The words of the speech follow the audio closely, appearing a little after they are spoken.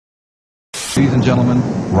Ladies and gentlemen,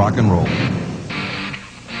 rock and roll. Do you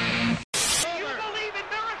believe in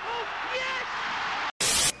miracles?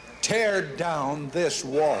 Yes! Tear down this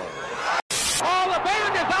wall. Oh, the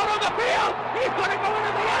band is out on the field! He's gonna go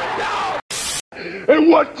into the end zone!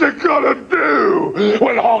 And what you gonna do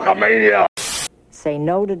with Hulkamania? Say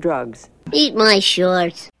no to drugs. Eat my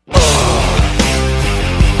shorts.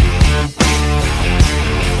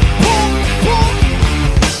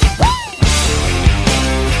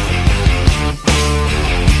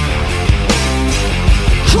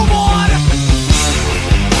 Come on!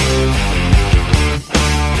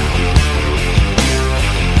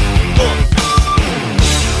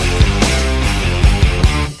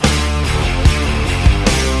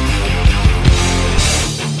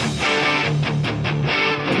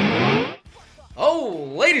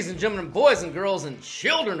 Oh, ladies and gentlemen, boys and girls, and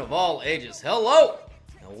children of all ages, hello,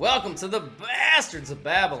 and welcome to the Bastards of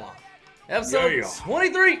Babylon, episode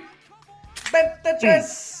 23.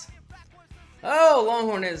 Bitches. Oh,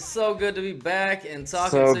 Longhorn, it's so good to be back and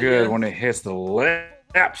talking so to good you. when it hits the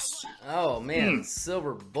lips. Oh, man,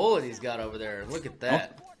 silver bullet he's got over there. Look at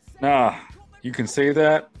that. Nah, you can see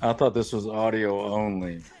that? I thought this was audio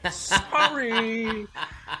only. Sorry.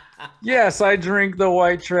 Yes, I drink the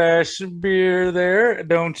white trash beer there.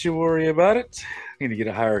 Don't you worry about it. Need to get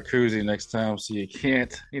a higher koozie next time so you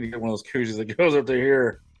can't. Need to get one of those koozies that goes up to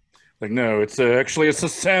here. Like, no, it's actually a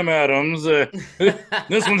Sam Adams.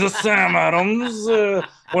 This one's a Sam Adams.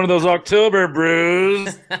 One of those October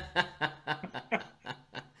brews.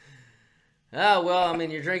 Oh, well, I mean,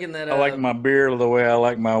 you're drinking that. I like my beer the way I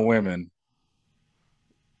like my women.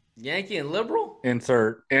 Yankee and liberal?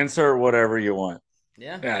 Insert whatever you want.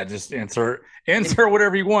 Yeah. Yeah, just insert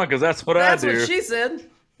whatever you want, because that's what That's I do. what she said.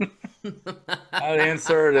 I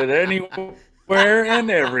insert it anywhere and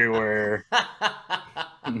everywhere.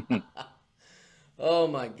 Oh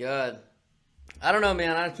my god. I don't know,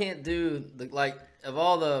 man. I can't do of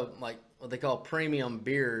all the what they call premium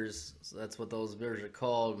beers. So that's what those beers are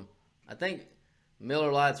called. I think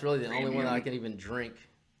Miller Lite's really the only one that I can even drink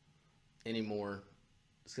anymore.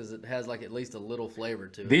 It's because it has at least a little flavor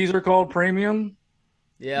to it. These are called premium.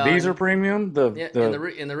 Yeah, these are premium. In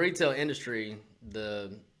the retail industry,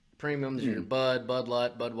 the premiums are your Bud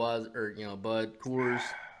Light, Budweiser, or Bud, Coors,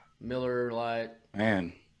 Miller Lite.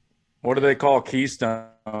 Man, what do they call Keystone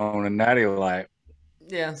and Natty Light?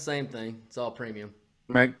 Yeah, same thing. It's all premium.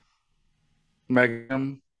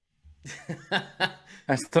 Magnum.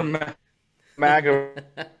 That's the MAGA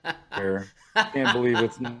beer. Can't believe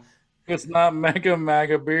it's not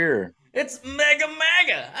MAGA beer. It's Mega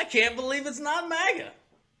MAGA. I can't believe it's not MAGA.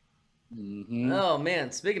 Mm-hmm. Oh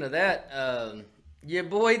man, speaking of that, your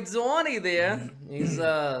boy Dzwani there, he's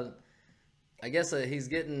I guess he's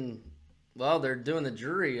getting, well, they're doing the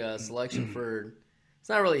jury selection for, it's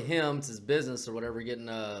not really him, it's his business or whatever, getting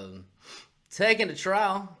taken to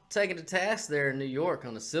trial, taken to task there in New York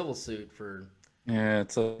on a civil suit for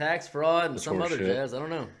it's a tax fraud and some other shit. jazz. I don't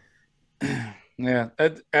know. Yeah,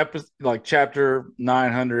 like chapter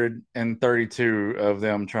 932 of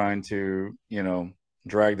them trying to,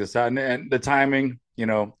 drag this out. And the timing,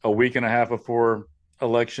 a week and a half before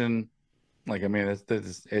election,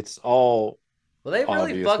 it's all. Well, they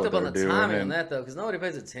really fucked up on the timing on and that, though, because nobody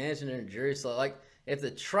pays attention in the jury. So, if the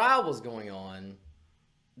trial was going on,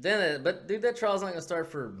 but dude, that trial's not going to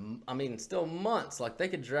start for, still months. They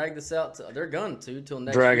could drag this out. They're going to till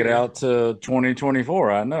next year. Drag it out to 2024.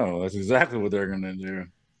 I know. That's exactly what they're going to do.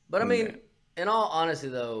 But, in all honesty,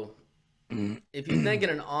 though, if you think in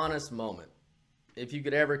an honest moment, if you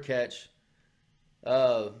could ever catch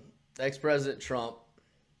ex-President Trump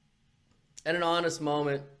at an honest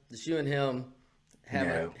moment, just you and him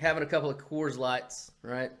having a couple of Coors Lights,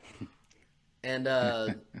 right? And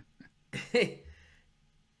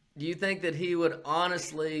do you think that he would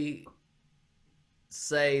honestly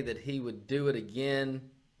say that he would do it again?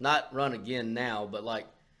 Not run again now, but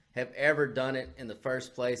have ever done it in the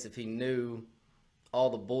first place if he knew all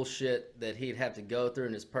the bullshit that he'd have to go through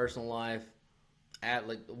in his personal life, at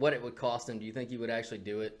what it would cost him? Do you think he would actually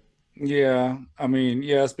do it? Yeah,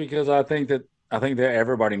 yes, because I think that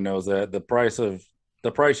everybody knows that the price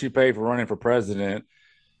you pay for running for president,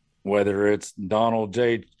 whether it's Donald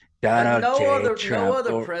J. Trump, no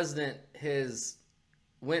other president has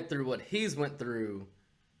went through what he's went through.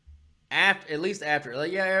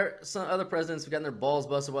 After some other presidents have gotten their balls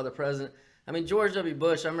busted by the president. George W.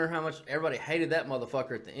 Bush, I remember how much everybody hated that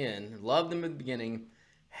motherfucker at the end. Loved him at the beginning,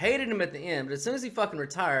 hated him at the end, but as soon as he fucking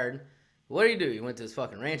retired, what did he do? He went to his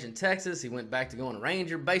fucking ranch in Texas. He went back to going to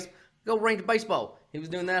Ranger baseball. He was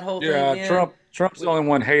doing that whole thing again. Trump's the only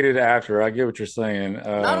one hated after. I get what you're saying.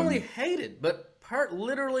 Not only hated, but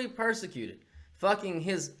literally persecuted. Fucking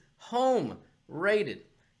his home raided.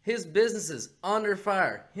 His businesses under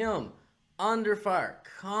fire. Him under fire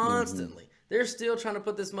constantly. They're still trying to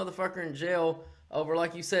put this motherfucker in jail over,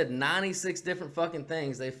 like you said, 96 different fucking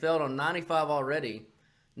things. They failed on 95 already.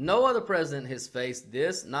 No other president has faced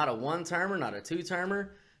this. Not a one-termer, not a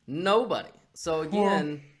two-termer. Nobody. So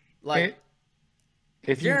again,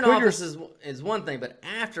 if you're in office is one thing, but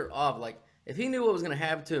after off, like if he knew what was going to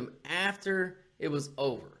happen to him after it was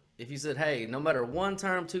over, if you said, hey, no matter one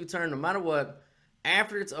term, two term, no matter what,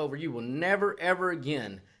 after it's over, you will never ever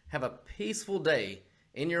again have a peaceful day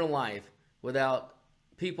in your life without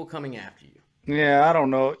people coming after you. Yeah, I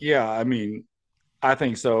don't know. Yeah, I mean, I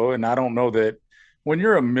think so, and I don't know that when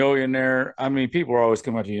you're a millionaire. I mean, people are always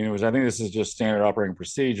coming after you anyways. I think this is just standard operating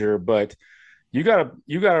procedure, but you gotta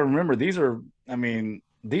remember these are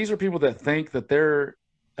people that think that the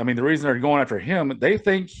reason they're going after him, they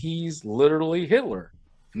think he's literally Hitler,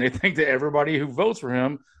 and they think that everybody who votes for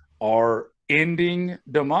him are ending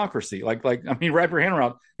democracy. Wrap your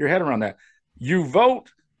head around that. You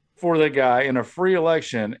vote for the guy in a free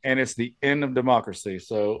election, and it's the end of democracy.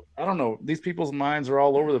 So I don't know. These people's minds are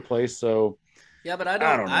all over the place. So yeah, but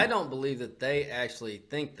I don't believe that they actually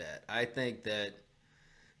think that. I think that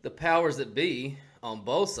the powers that be on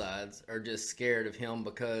both sides are just scared of him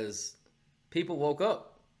because people woke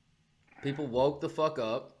up. People woke the fuck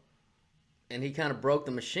up, and he kind of broke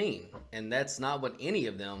the machine. And that's not what any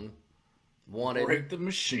of them wanted. Break the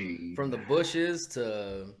machine. From the Bushes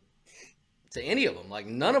to any of them. Like,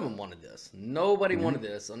 none of them wanted this. Nobody wanted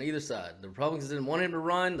this on either side. The Republicans didn't want him to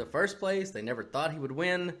run in the first place. They never thought he would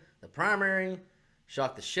win the primary.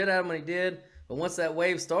 Shocked the shit out of him when he did. But once that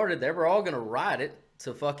wave started, they were all going to ride it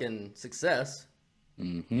to fucking success.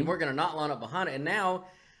 And we're going to not line up behind it. And now,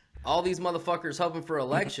 all these motherfuckers hoping for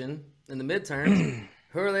election in the midterms,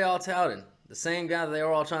 who are they all touting? The same guy that they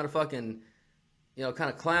were all trying to fucking, kind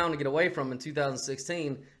of clown to get away from in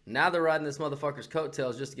 2016. Now they're riding this motherfucker's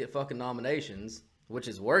coattails just to get fucking nominations, which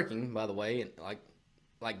is working, by the way, and like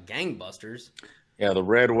gangbusters. Yeah, the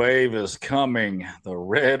red wave is coming. The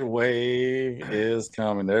red wave is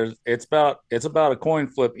coming. It's about a coin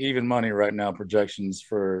flip, even money right now. Projections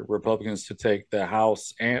for Republicans to take the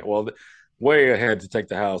House way ahead to take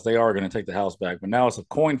the House. They are going to take the House back, but now it's a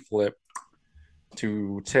coin flip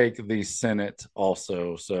to take the Senate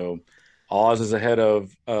also. So Oz is ahead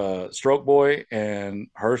of Stroke Boy, and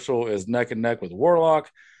Herschel is neck and neck with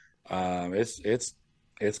Warlock. It's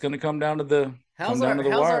going to come down to the. How's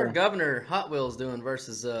our governor Hot Wheels doing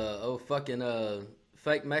versus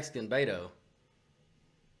fake Mexican Beto?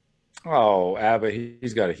 Oh, Abbott,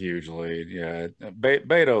 he's got a huge lead. Yeah,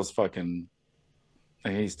 Beto's fucking,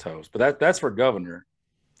 he's toast. But that's for governor.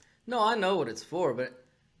 No, I know what it's for, but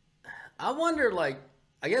I wonder,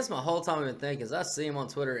 I guess my whole time I've been thinking is I see him on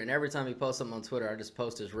Twitter, and every time he posts something on Twitter, I just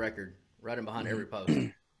post his record right in behind every post.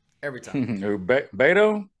 Every time. Who,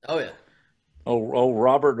 Beto? Oh, yeah. Oh,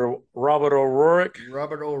 Robert O'Rourke.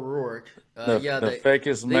 Robert O'Rourke. The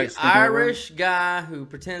fakest Mexican. The Irish guy who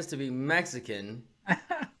pretends to be Mexican.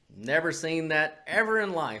 Never seen that ever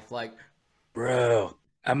in life. Bro,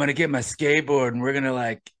 I'm gonna get my skateboard and we're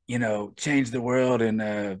gonna change the world. And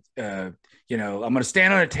I'm gonna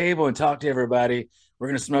stand on a table and talk to everybody. We're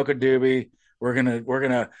gonna smoke a doobie. We're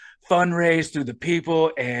gonna fundraise through the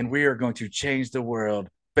people, and we are going to change the world.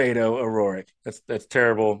 Beto O'Rourke. That's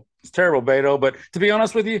terrible. It's terrible, Beto. But to be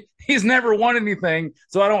honest with you, he's never won anything,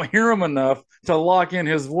 so I don't hear him enough to lock in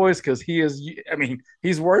his voice because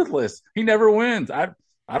he's worthless. He never wins. I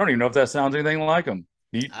don't even know if that sounds anything like him.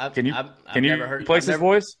 Can you place his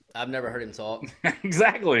voice? I've never heard him talk.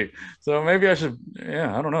 Exactly. So maybe I should.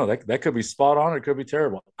 Yeah, I don't know. That could be spot on. It could be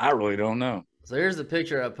terrible. I really don't know. So here's the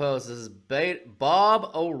picture I post. This is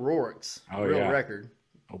Bob O'Rourke's real record.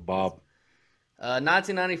 Oh, Bob.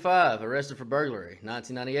 1995, arrested for burglary.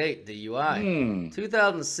 1998, DUI.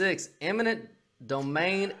 2006, eminent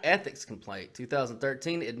domain ethics complaint.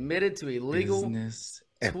 2013, admitted to illegal Business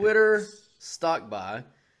Twitter ethics. stock buy.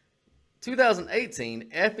 2018,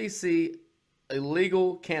 FEC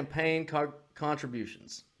illegal campaign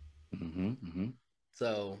contributions.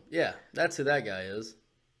 So, yeah, that's who that guy is.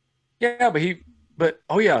 Yeah,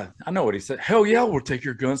 I know what he said. Hell yeah, we'll take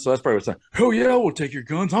your guns. So that's probably what he's saying. Hell yeah, we'll take your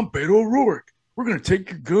guns. I'm Beto O'Rourke. We're gonna take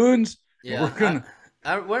your guns. Yeah. We're gonna.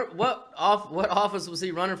 What office was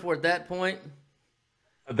he running for at that point?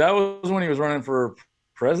 That was when he was running for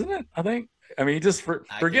president, I think. I mean, just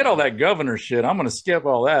forget all that governor shit. I'm gonna skip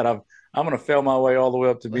all that. I'm gonna fail my way all the way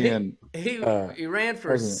up to being. He ran for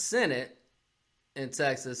president. Senate in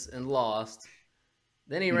Texas and lost.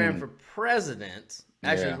 Then he ran for president.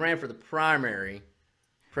 Actually, he ran for the primary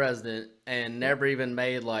president and never even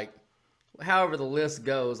made however the list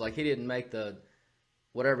goes, like he didn't make the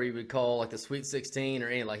whatever you would call like the Sweet 16 or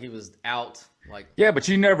any, like he was out. Like Yeah, but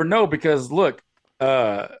you never know because look,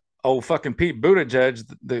 old fucking Pete Buttigieg,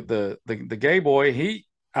 the gay boy, he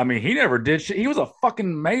never did shit. He was a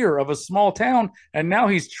fucking mayor of a small town, and now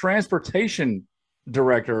he's transportation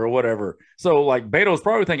director or whatever. So like Beto's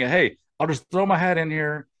probably thinking, hey, I'll just throw my hat in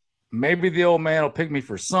here. Maybe the old man will pick me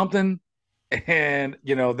for something, and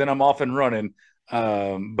then I'm off and running.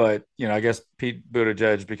 But I guess Pete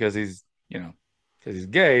Buttigieg, because he's because he's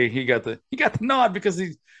gay, he got the nod because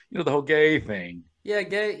he's the whole gay thing.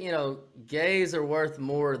 yeah, gays are worth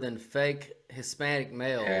more than fake Hispanic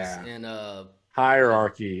males in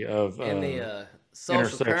hierarchy of in the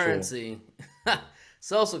social currency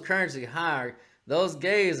social currency hierarchy. Those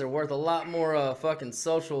gays are worth a lot more fucking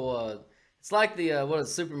social. It's like the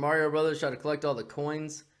Super Mario Brothers try to collect all the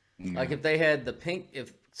coins. Like if they had the pink,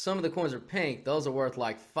 if some of the coins are pink, those are worth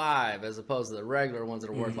like 5 as opposed to the regular ones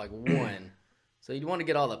that are worth like 1. So you want to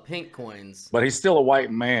get all the pink coins. But he's still a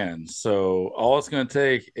white man, so all it's going to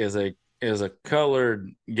take is a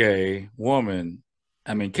colored gay woman.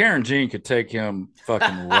 I mean, Karen Jean could take him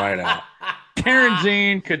fucking right out. Karen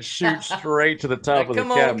Jean could shoot straight to the top of the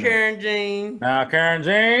cabinet. Come on, Karen Jean. Now, Karen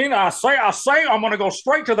Jean, I say, I'm going to go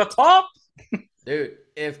straight to the top. Dude,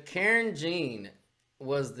 if Karen Jean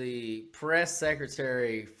was the press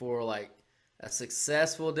secretary for like a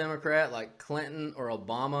successful Democrat like Clinton or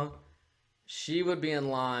Obama, she would be in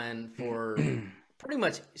line for pretty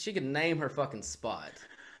much, she could name her fucking spot.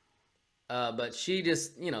 But she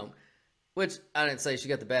just, which I didn't say she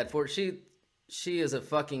got the bad for it. She is a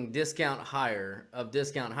fucking discount hire of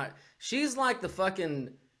discount hire. She's like the fucking,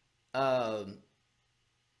 back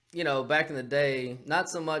in the day, not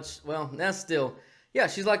so much, well, that's still, yeah,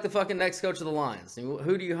 she's like the fucking next coach of the Lions.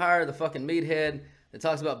 Who do you hire? The fucking meathead that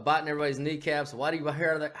talks about biting everybody's kneecaps. Why do you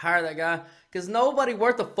hire that guy? Because nobody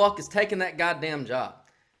worth the fuck is taking that goddamn job.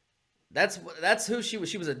 That's who she was.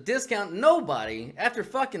 She was a discount nobody after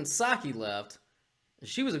fucking Psaki left.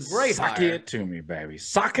 She was a great hire. Suck it to me, baby.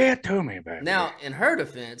 Suck it to me, baby. Now, in her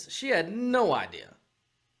defense, she had no idea.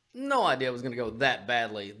 No idea it was going to go that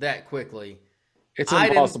badly, that quickly. It's an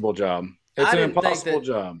impossible job. It's an impossible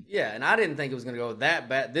job. Yeah, and I didn't think it was going to go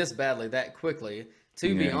this badly, that quickly,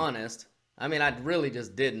 to be honest. I mean, I really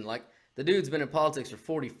just didn't. Like, the dude's been in politics for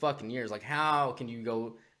 40 fucking years. Like, how can you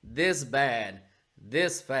go this bad,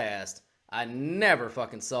 this fast? I never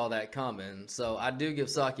fucking saw that coming. So I do give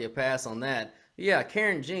Psaki a pass on that. Yeah,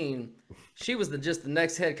 Karen Jean, she was just the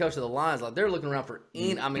next head coach of the Lions. Like, they're looking around for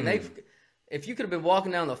I mean, if you could have been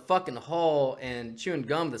walking down the fucking hall and chewing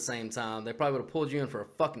gum at the same time, they probably would have pulled you in for a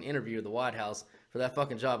fucking interview at the White House for that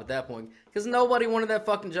fucking job at that point. Because nobody wanted that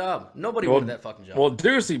fucking job. Nobody wanted that fucking job. Well,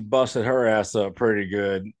 Ducey busted her ass up pretty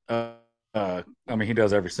good. I mean, he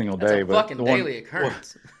does every single day. That's a fucking daily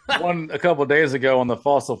occurrence. A couple of days ago on the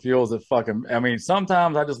fossil fuels,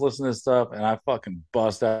 sometimes I just listen to this stuff and I fucking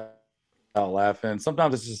bust out laughing.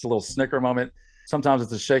 Sometimes it's just a little snicker moment. Sometimes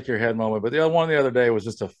it's a shake your head moment. But the other day was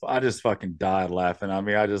just I just fucking died laughing. I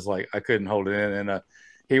mean, I couldn't hold it in. And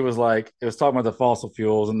he was like, it was talking about the fossil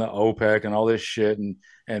fuels and the OPEC and all this shit.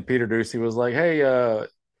 And Peter Ducey was like, hey,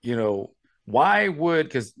 why would,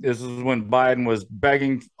 because this is when Biden was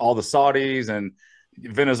begging all the Saudis and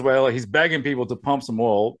Venezuela, he's begging people to pump some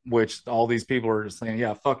oil, which all these people are saying,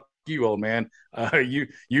 yeah, fuck you, old man.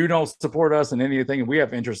 You don't support us in anything we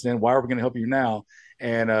have interest in. Why are we going to help you now?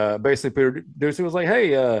 And basically Peter Ducey was like,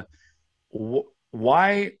 hey,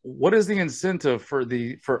 what is the incentive for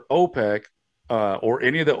OPEC or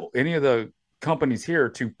any of the companies here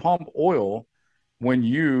to pump oil when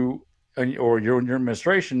you or your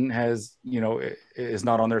administration has is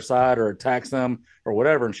not on their side or attacks them or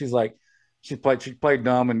whatever? And she's like, she played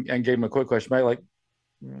dumb and gave him a quick question back, like,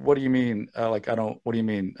 what do you mean? What do you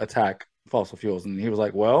mean attack fossil fuels? And he was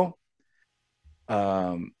like, well,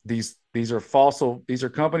 these are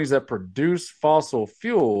companies that produce fossil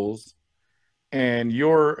fuels, and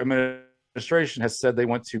your administration has said they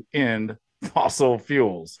want to end fossil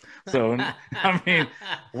fuels. So I mean,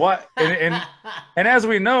 what? And as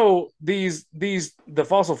we know, the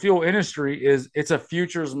fossil fuel industry it's a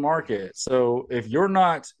futures market. So if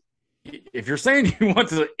you're saying you want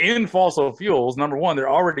to end fossil fuels, number one, they're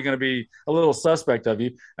already going to be a little suspect of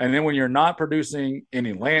you. And then when you're not producing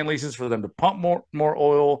any land leases for them to pump more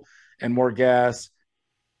oil and more gas,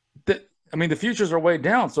 the futures are way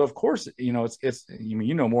down. So of course, it's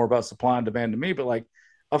more about supply and demand than me, but like,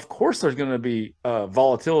 of course there's going to be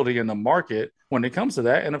volatility in the market when it comes to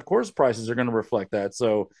that. And of course prices are going to reflect that.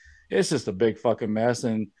 So it's just a big fucking mess.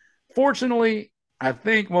 And fortunately I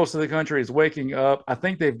think most of the country is waking up. I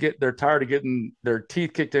think they're tired of getting their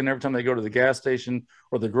teeth kicked in every time they go to the gas station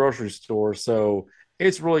or the grocery store. So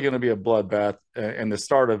it's really going to be a bloodbath, and the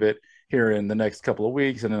start of it here in the next couple of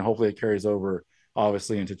weeks, and then hopefully it carries over,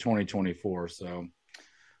 obviously, into 2024. So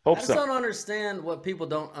hope I just so. don't understand what people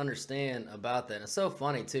don't understand about that. It's so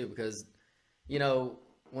funny too, because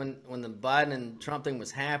when the Biden and Trump thing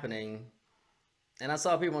was happening, and I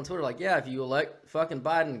saw people on Twitter like, yeah, if you elect fucking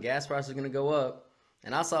Biden, gas prices are going to go up.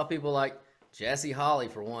 And I saw people like Jesse Holly,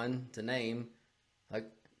 for one, to name, like,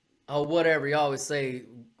 oh, whatever. You always say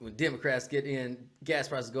when Democrats get in, gas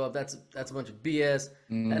prices go up. That's a bunch of BS.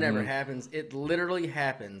 Mm-hmm. That never happens. It literally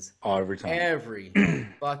happens every time. Every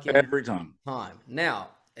fucking time. Now,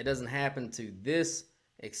 it doesn't happen to this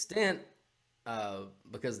extent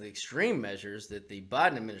because of the extreme measures that the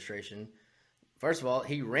Biden administration, first of all,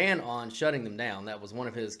 he ran on shutting them down. That was one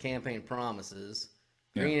of his campaign promises.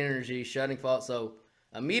 Green energy, shutting fault. So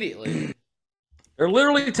immediately, they're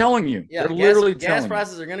literally telling you. Yeah, gas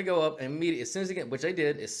prices are going to go up immediately as soon as he which they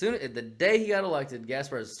did. The day he got elected, gas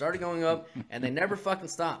prices started going up, and they never fucking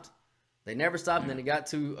stopped. They never stopped, and then it got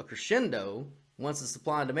to a crescendo once the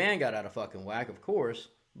supply and demand got out of fucking whack, of course.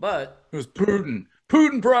 But it was Putin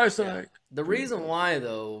price hike. The reason why,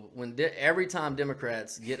 though, every time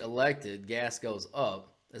Democrats get elected, gas goes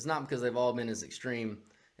up, it's not because they've all been as extreme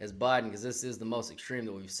as Biden, because this is the most extreme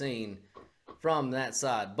that we've seen from that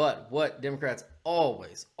side. But what Democrats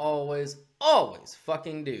always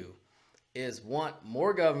fucking do is want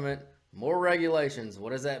more government, more regulations.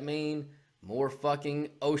 What does that mean? More fucking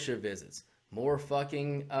OSHA visits, more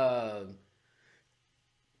fucking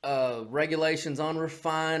regulations on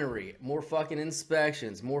refinery, more fucking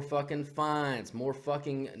inspections, more fucking fines, more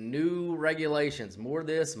fucking new regulations, more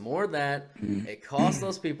this, more that. It costs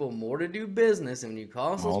those people more to do business, and when you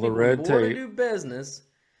cost those people more to do business,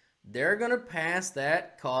 they're going to pass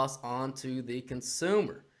that cost on to the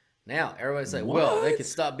consumer. Now, everybody say, well, they could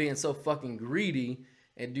stop being so fucking greedy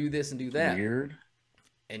and do this and do that. Weird.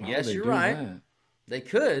 And yes, you're right. They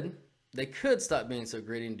could stop being so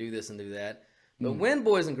greedy and do this and do that. But when,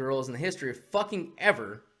 boys and girls, in the history of fucking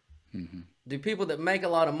ever, do people that make a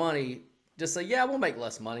lot of money just say, yeah, we'll make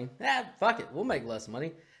less money. Fuck it, we'll make less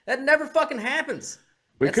money. That never fucking happens.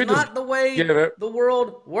 That's not the way the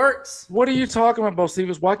world works. What are you talking about,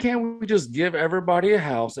 Stevens? Why can't we just give everybody a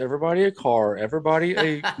house, everybody a car, everybody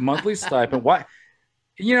a monthly stipend? Why?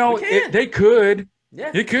 They could.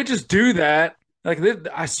 Yeah. You could just do that. Like,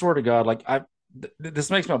 I swear to God, like,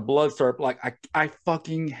 this makes my blood start. Like, I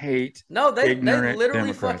fucking hate. No, they literally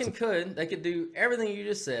Democrats. fucking could. They could do everything you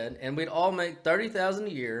just said, and we'd all make $30,000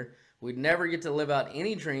 a year. We'd never get to live out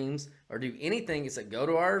any dreams or do anything except go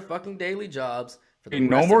to our fucking daily jobs. For the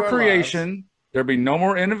no more creation. There'd be no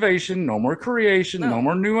more innovation, no more creation, no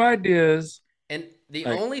more new ideas. And the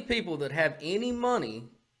only people that have any money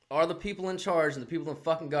are the people in charge and the people in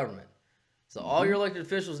fucking government. So all your elected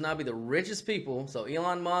officials now be the richest people. So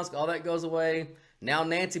Elon Musk, all that goes away. Now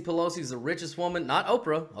Nancy Pelosi's the richest woman, not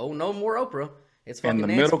Oprah. Oh, no more Oprah. It's fucking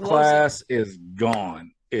Nancy Pelosi. And the middle class is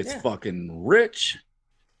gone. It's fucking rich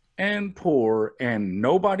and poor, and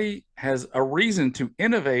nobody has a reason to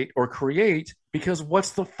innovate or create, because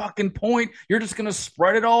what's the fucking point? You're just going to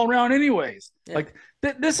spread it all around anyways. Yeah. Like,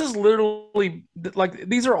 this is literally, like,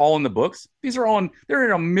 these are all in the books. They're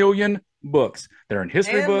in a million books. They're in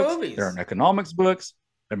history books. Movies. They're in economics books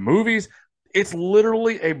and movies. It's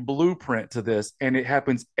literally a blueprint to this, and it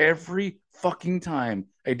happens every fucking time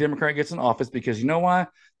a Democrat gets in office, because you know why?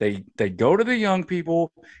 They go to the young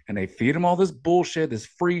people and they feed them all this bullshit, this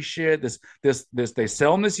free shit, this they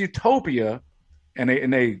sell them this utopia, and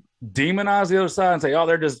they demonize the other side and say, oh,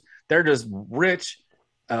 they're just rich,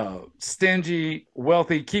 stingy,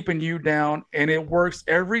 wealthy, keeping you down. And it works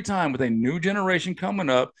every time with a new generation coming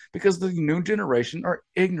up, because the new generation are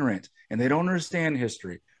ignorant and they don't understand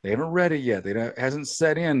history. They haven't read it yet. It hasn't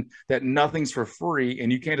set in that nothing's for free,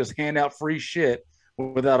 and you can't just hand out free shit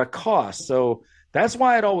without a cost. So that's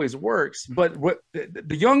why it always works. But what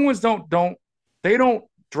the young ones don't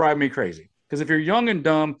drive me crazy, because if you're young and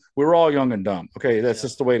dumb, we're all young and dumb. Okay, that's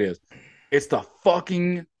just the way it is. It's the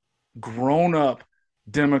fucking grown-up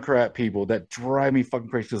Democrat people that drive me fucking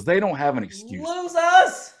crazy, because they don't have an excuse. Lose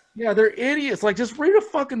us. Yeah, they're idiots. Like, just read a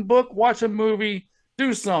fucking book, watch a movie.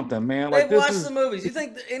 Do something, man. They've watched the movies. You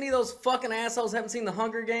think any of those fucking assholes haven't seen The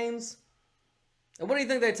Hunger Games? And what do you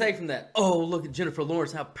think they take from that? Oh, look at Jennifer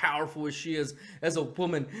Lawrence, how powerful she is as a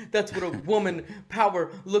woman. That's what a woman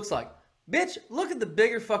power looks like. Bitch, look at the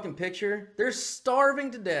bigger fucking picture. They're starving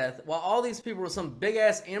to death while all these people are in some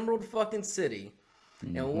big-ass emerald fucking city.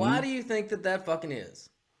 And why do you think that fucking is?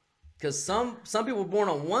 Because some people were born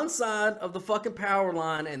on one side of the fucking power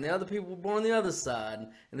line, and the other people were born on the other side,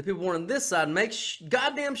 and the people born on this side make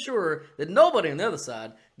goddamn sure that nobody on the other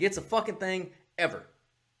side gets a fucking thing ever.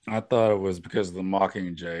 I thought it was because of the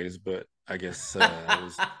Mockingjays, but I guess that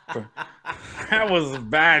was a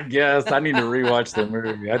bad guess. I need to rewatch the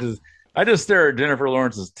movie. I just stare at Jennifer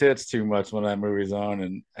Lawrence's tits too much when that movie's on,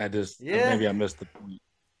 and maybe I missed the point.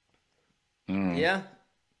 Yeah.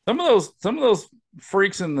 Some of those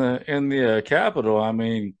freaks in the Capitol. I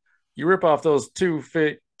mean, you rip off those 2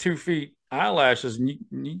 feet eyelashes, and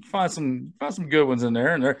you find some good ones in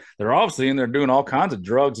there, and they're obviously in there doing all kinds of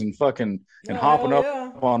drugs and fucking and hopping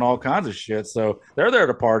up on all kinds of shit. So they're there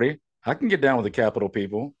to party. I can get down with the Capitol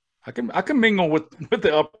people. I can mingle with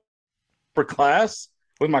the upper class.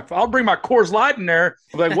 I'll bring my Coors Light in there.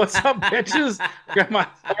 I'm like, what's up, bitches? I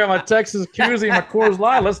got my Texas koozie and my Coors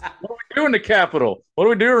Light. What do we do in the Capitol? What do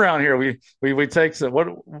we do around here? We take some, what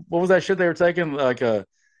was that shit they were taking? Like I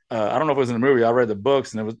don't know if it was in the movie. I read the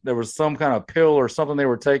books, and there was some kind of pill or something they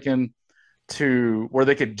were taking to where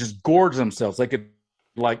they could just gorge themselves. They could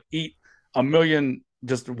like eat a million,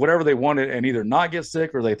 just whatever they wanted, and either not get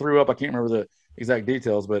sick or they threw up. I can't remember the exact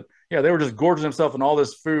details, but yeah, they were just gorging themselves in all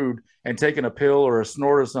this food and taking a pill or a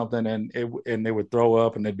snort or something, and they would throw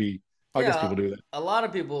up, and they'd be. I guess people do that. A lot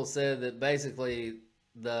of people said that basically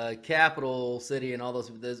the capital city and all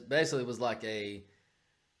those, this basically was like a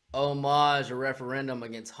homage or referendum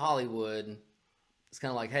against Hollywood. It's kind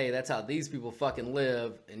of like, hey, that's how these people fucking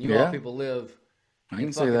live, and you all people live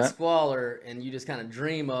in fucking squalor, and you just kind of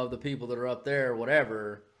dream of the people that are up there or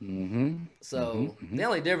whatever. So the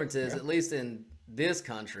only difference is, at least in this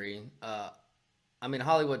country, I mean,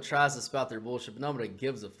 Hollywood tries to spout their bullshit, but nobody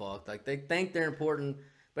gives a fuck. Like, they think they're important,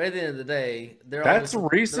 but at the end of the day, that's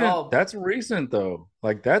recent though.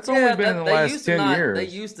 Like, that's only been in the last 10 years. They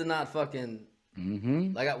used to not fucking.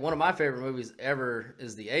 Like, one of my favorite movies ever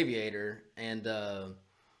is The Aviator, and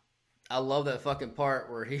I love that fucking part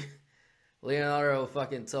where Leonardo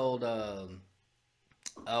fucking told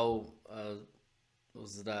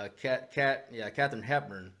was it Katharine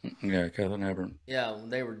Hepburn? Yeah, Katharine Hepburn. Yeah, when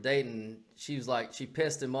they were dating, she was like, she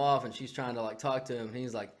pissed him off, and she's trying to like talk to him, and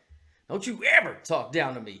he's like, "Don't you ever talk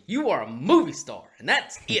down to me. You are a movie star, and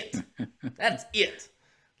that's it. That's it.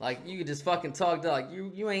 Like, you could just fucking talk to, like,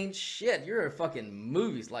 you ain't shit. You're a fucking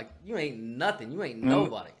movies. Like, you ain't nothing. You ain't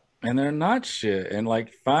nobody." And they're not shit. And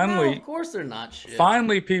like, finally, no, of course they're not shit.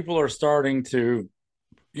 Finally, people are starting to,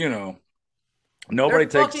 nobody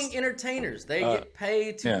they're takes fucking entertainers. They get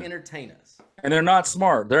paid to entertain us. And they're not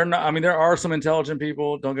smart. They're not. I mean, there are some intelligent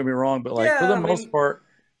people. Don't get me wrong, but like, for the most part,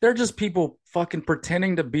 they're just people fucking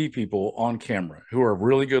pretending to be people on camera who are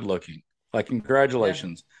really good looking. Like,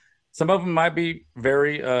 congratulations. Yeah. Some of them might be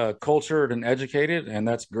very cultured and educated, and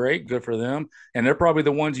that's great. Good for them. And they're probably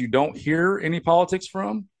the ones you don't hear any politics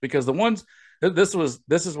from, because the ones this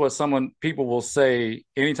is what people will say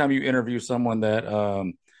anytime you interview someone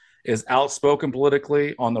that is outspoken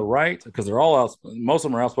politically on the right, because they're all out. Most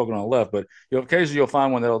of them are outspoken on the left, but occasionally you'll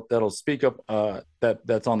find one that'll speak up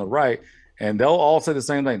that's on the right, and they'll all say the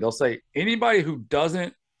same thing. They'll say anybody who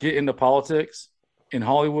doesn't get into politics in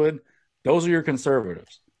Hollywood, those are your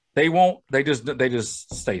conservatives. They won't. They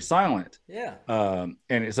just stay silent. Yeah.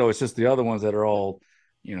 And so it's just the other ones that are all,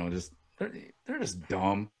 they're just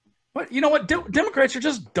dumb. But you know what? Democrats are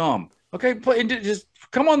just dumb. Okay, just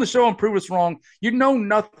come on the show and prove us wrong. You know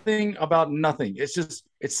nothing about nothing. It's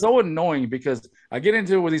so annoying, because I get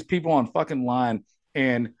into it with these people on fucking line,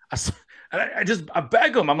 and I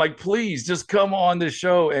beg them. I'm like, please, just come on the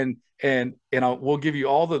show and we'll give you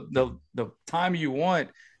all the time you want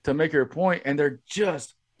to make your point. And they're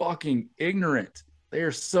just fucking ignorant. They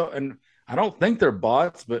are so, and I don't think they're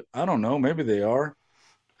bots, but I don't know. Maybe they are.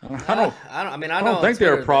 I don't think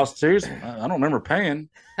they're prostitutes. I don't remember paying.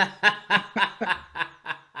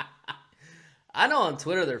 I know on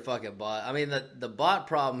Twitter they're fucking bot. I mean, the bot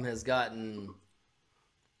problem has gotten.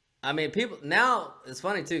 I mean, people now, it's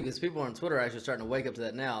funny too, because people on Twitter are actually starting to wake up to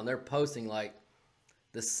that now, and they're posting like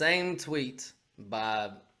the same tweet by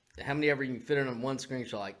how many ever you can fit in one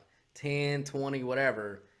screenshot, like 10, 20,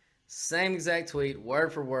 whatever. Same exact tweet,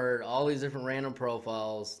 word for word, all these different random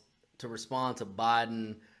profiles to respond to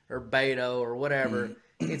Biden or Beto or whatever.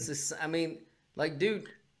 It's just, I mean, like, dude,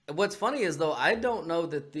 what's funny is, though, I don't know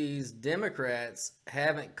that these Democrats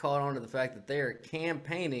haven't caught on to the fact that they are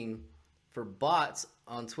campaigning for bots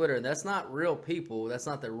on Twitter. That's not real people. That's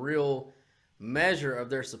not the real measure of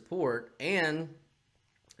their support. And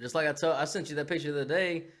just like I sent you that picture the other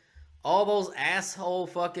day, all those asshole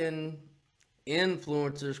fucking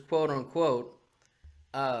influencers, quote unquote,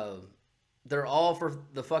 they're all for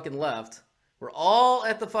the fucking left, were all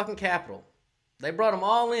at the fucking Capitol. They brought them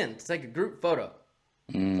all in to take a group photo.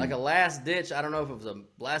 Like a last ditch, I don't know if it was a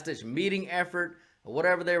last ditch meeting effort or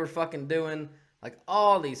whatever they were fucking doing. Like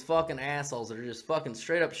all these fucking assholes that are just fucking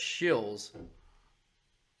straight up shills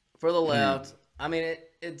for the left. I mean,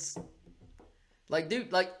 it's like,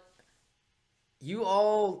 dude, like you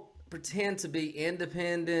all pretend to be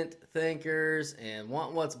independent thinkers and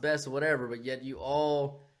want what's best or whatever, but yet you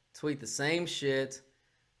all tweet the same shit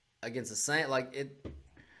against the same, like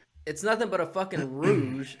it's nothing but a fucking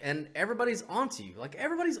rouge, and everybody's onto you. Like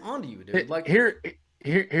everybody's onto you, dude. Like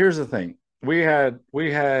here's the thing. We had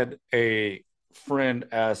a friend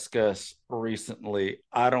ask us recently,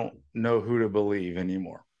 I don't know who to believe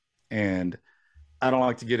anymore. And I don't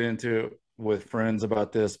like to get into with friends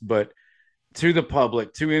about this, but to the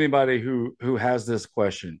public, to anybody who has this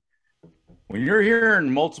question, when you're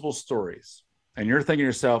hearing multiple stories and you're thinking to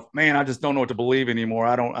yourself, man, I just don't know what to believe anymore.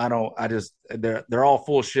 They're all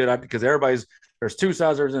full of shit because there's two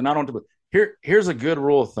sides and I don't. Here's a good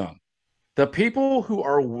rule of thumb. The people who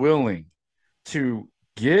are willing to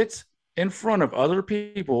get in front of other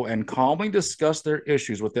people and calmly discuss their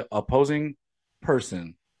issues with the opposing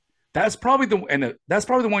person, that's probably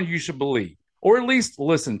the one you should believe, or at least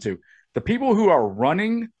listen to. The people who are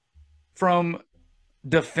running from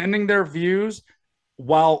defending their views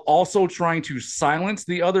while also trying to silence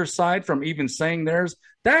the other side from even saying theirs,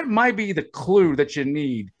 that might be the clue that you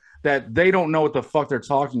need, that they don't know what the fuck they're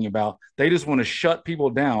talking about. They just want to shut people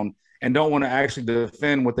down and don't want to actually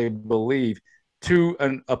defend what they believe to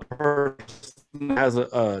a person that has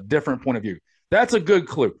a different point of view. That's a good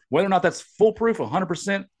clue. Whether or not that's foolproof,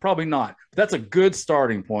 100%, probably not. That's a good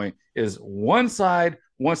starting point, is one side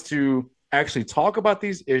wants to actually talk about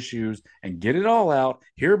these issues and get it all out,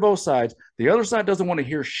 hear both sides. The other side doesn't want to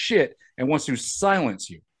hear shit and wants to silence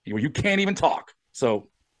you. You can't even talk. So,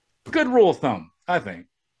 good rule of thumb, I think.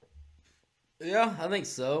 Yeah, I think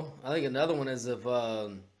so. I think another one is if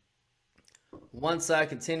one side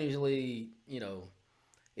continually,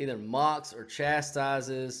 either mocks or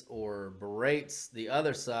chastises or berates the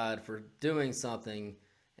other side for doing something,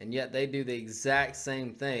 and yet they do the exact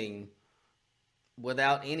same thing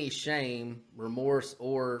without any shame, remorse,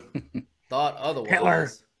 or thought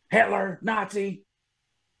otherwise. Hitler, Nazi.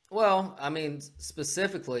 Well, I mean,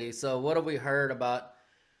 specifically, so what have we heard about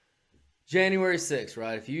January 6th,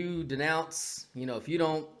 right? If you denounce, if you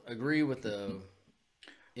don't agree with the,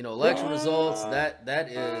 election results,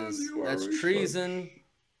 that's treason.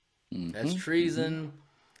 That's treason.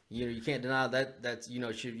 You can't deny that. That's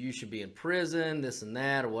you should be in prison, this and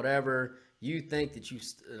that, or whatever. You think that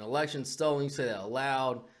an election stolen, you say that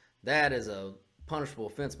aloud. That is a punishable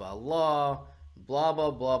offense by law. Blah blah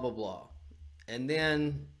blah blah blah. And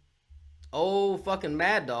then, fucking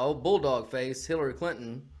mad dog, bulldog face, Hillary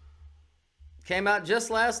Clinton came out just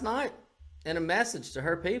last night in a message to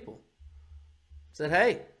her people. Said,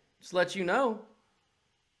 hey, just let you know,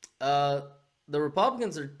 the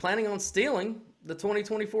Republicans are planning on stealing the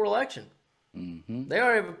 2024 election. Mm-hmm. They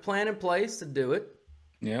already have a plan in place to do it.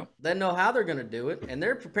 Yeah. They know how they're going to do it, and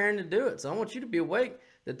they're preparing to do it. So I want you to be awake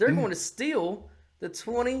that they're going to steal the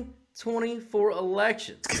 2024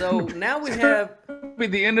 election. So now we have... It'll be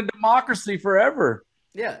the end of democracy forever.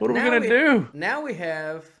 Yeah. What are we going to do? Now we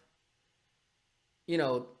have,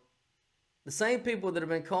 the same people that have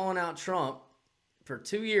been calling out Trump for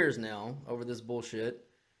 2 years now over this bullshit,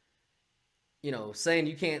 saying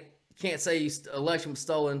you can't say election was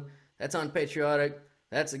stolen. That's unpatriotic.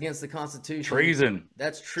 That's against the Constitution. Treason.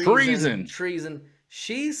 That's treason. Treason.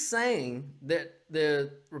 She's saying that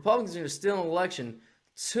the Republicans are going to steal an election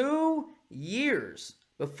 2 years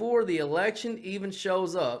before the election even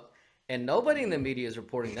shows up, and nobody in the media is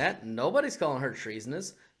reporting that. Nobody's calling her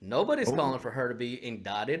treasonous. Nobody's calling for her to be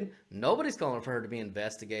indicted. Nobody's calling for her to be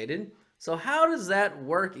investigated. So how does that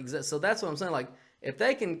work? So that's what I'm saying. Like, if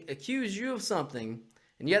they can accuse you of something,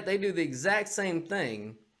 and yet they do the exact same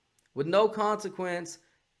thing with no consequence,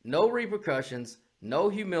 no repercussions, no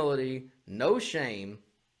humility, no shame,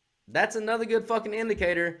 that's another good fucking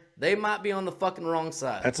indicator they might be on the fucking wrong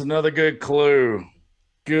side. That's another good clue.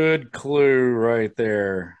 Good clue right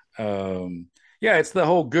there. Yeah, it's the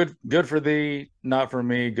whole good for thee, not for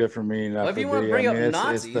me, good for me, not for thee. If you want to bring up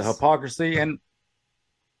Nazis, it's the hypocrisy and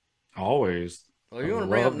always. Well, you want to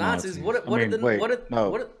bring up Nazis? What did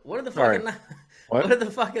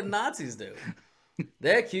the fucking Nazis do?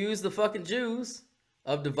 They accused the fucking Jews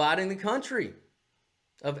of dividing the country,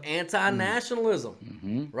 of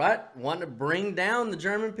anti-nationalism, right? Wanting to bring down the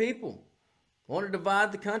German people, want to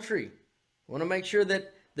divide the country, want to make sure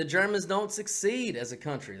that the Germans don't succeed as a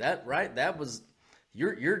country. That was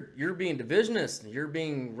you're being divisionist, and you're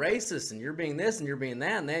being racist, and you're being this, and you're being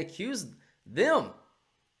that, and they accused them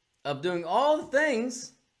of doing all the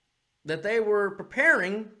things that they were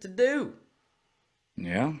preparing to do.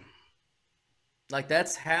 Yeah. Like,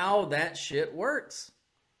 that's how that shit works.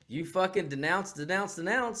 You fucking denounce,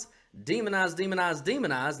 demonize,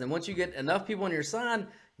 and once you get enough people on your side,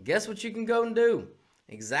 guess what you can go and do?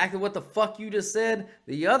 Exactly what the fuck you just said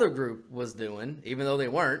the other group was doing, even though they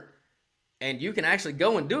weren't. And you can actually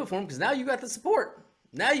go and do it for them because now you got the support.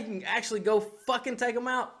 Now you can actually go fucking take them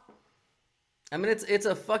out. I mean, it's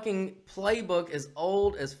a fucking playbook as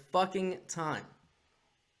old as fucking time.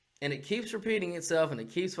 And it keeps repeating itself, and it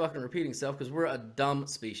keeps fucking repeating itself because we're a dumb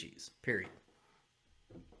species, period.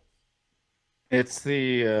 It's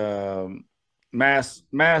the mass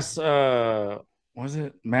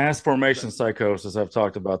formation psychosis. I've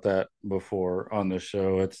talked about that before on this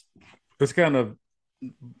show. It's kind of,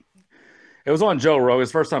 it was on Joe Rogan.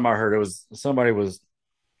 It's the first time I heard it. Somebody was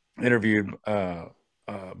interviewed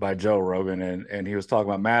by Joe Rogan, and he was talking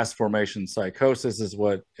about mass formation psychosis is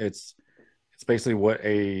what it's basically what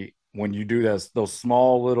when you do those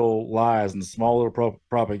small little lies and small little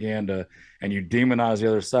propaganda, and you demonize the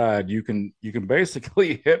other side, you can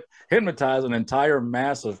basically hypnotize an entire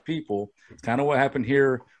mass of people. It's kind of what happened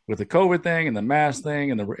here with the COVID thing and the mask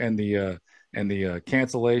thing and the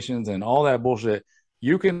cancellations and all that bullshit.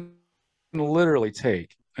 You can literally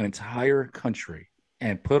take an entire country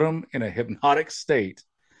and put them in a hypnotic state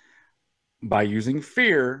by using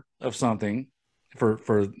fear of something.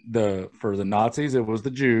 For the Nazis, it was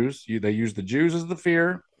the Jews. They used the Jews as the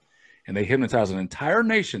fear, and they hypnotized an entire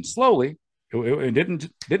nation slowly. It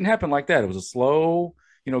didn't happen like that. It was a slow,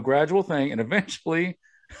 gradual thing, and eventually,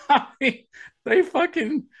 I mean, they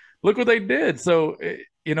fucking look what they did. So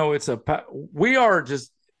we are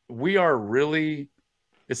really.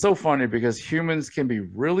 It's so funny because humans can be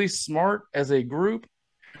really smart as a group,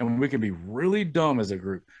 and we can be really dumb as a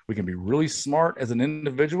group. We can be really smart as an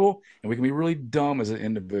individual, and we can be really dumb as an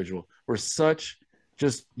individual. We're such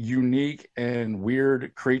just unique and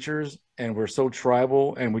weird creatures, and we're so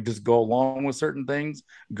tribal, and we just go along with certain things,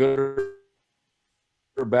 good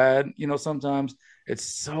or bad. Sometimes it's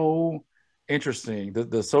so interesting,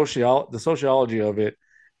 the sociology of it,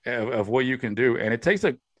 of what you can do, and it takes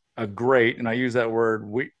a great, and I use that word,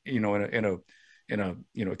 it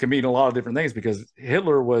can mean a lot of different things, because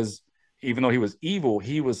Hitler was, even though he was evil,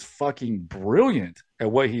 he was fucking brilliant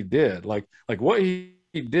at what he did. Like what he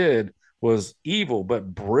did was evil,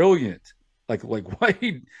 but brilliant. Like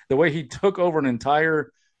the way he took over an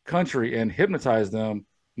entire country and hypnotized them.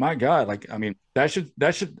 My God, that should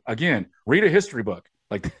again, read a history book.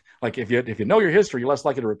 Like if you know your history, you're less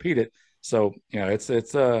likely to repeat it. So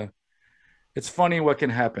it's funny what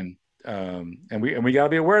can happen. And we got to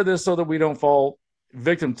be aware of this so that we don't fall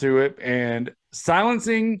victim to it. And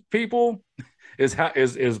silencing people is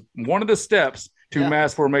one of the steps to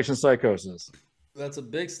mass formation psychosis. That's a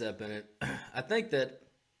big step in it. I think that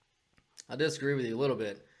I disagree with you a little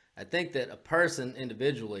bit. I think that a person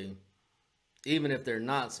individually, even if they're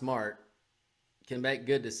not smart, can make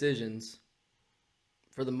good decisions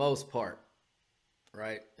for the most part,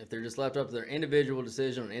 right? If they're just left up to their individual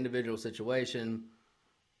decision or individual situation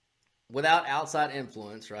without outside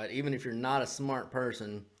influence, right? Even if you're not a smart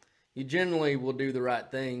person, you generally will do the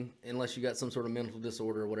right thing unless you got some sort of mental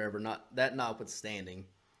disorder or whatever, notwithstanding.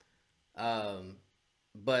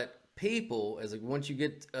 But people, once you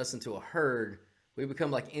get us into a herd, we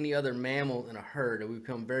become like any other mammal in a herd, and we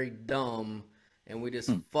become very dumb, and we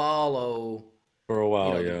just follow for a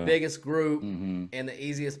while, the biggest group and the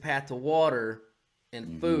easiest path to water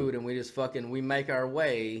and food, and we just we make our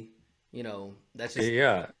way. That's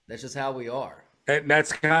just how we are. And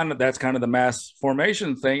that's kind of the mass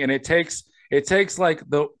formation thing, and it takes like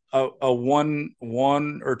a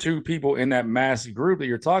one or two people in that mass group that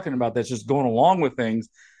you're talking about that's just going along with things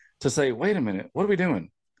to say, wait a minute, what are we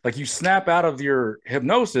doing? Like, you snap out of your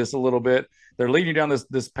hypnosis a little bit. They're leading you down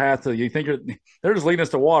this path to, you think they're just leading us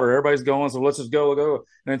to water. Everybody's going, so let's just go.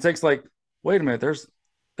 And it takes like, wait a minute, there's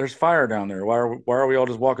fire down there. Why are we all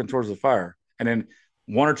just walking towards the fire? And then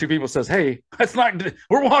one or two people says, hey,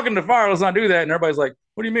 we're walking to fire. Let's not do that. And everybody's like,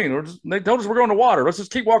 what do you mean? They told us we're going to water. Let's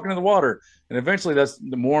just keep walking to the water. And eventually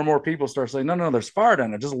the more and more people start saying, no, there's fire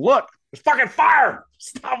down there. Just look, there's fucking fire.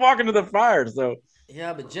 Stop walking to the fire. So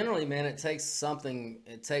yeah, but generally, man, it takes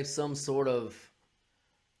some sort of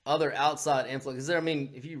other outside influence.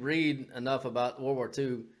 If you read enough about World War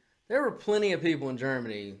II, there were plenty of people in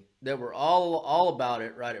Germany that were all about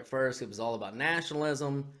it right at first. It was all about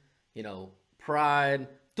nationalism, pride,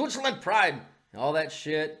 Deutschland pride, and all that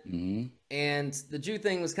shit. Mm-hmm. And the Jew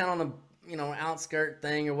thing was kind of on outskirt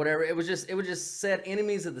thing or whatever. It would just said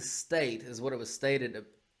enemies of the state is what it was stated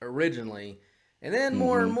originally. And then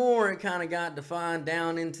more and more it kind of got defined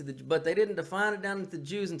down into but they didn't define it down into the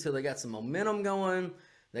Jews until they got some momentum going.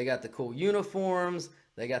 They got the cool uniforms.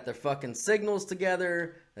 They got their fucking signals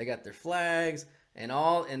together. They got their flags and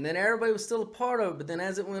all. And then everybody was still a part of it. But then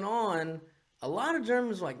as it went on, a lot of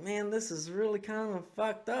Germans were like, man, this is really kind of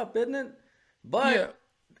fucked up, isn't it? But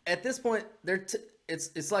at this point,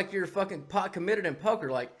 it's like you're fucking pot committed in poker.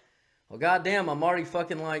 Like, well, goddamn, I'm already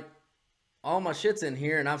fucking like, all my shit's in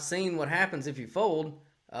here, and I've seen what happens if you fold.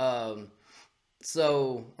 Or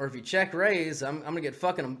if you check raise, I'm gonna get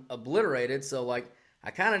fucking obliterated. So like, I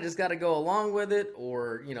kind of just got to go along with it,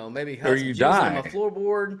 or maybe or you die on my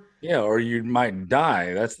floorboard. Yeah, or you might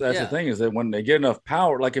die. That's the thing, is that when they get enough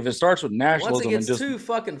power, like if it starts with nationalism, once it gets too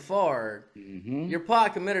fucking far, you're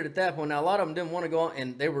pot committed at that point. Now a lot of them didn't want to go on,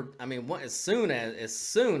 and they were. I mean, as soon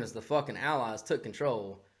as the fucking Allies took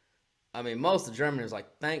control. I mean, most of Germany was like,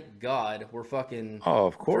 thank God we're fucking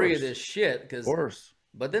free of this shit. Of course.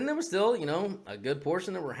 But then there was still, a good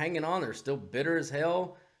portion that were hanging on. They're still bitter as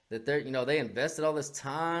hell that they invested all this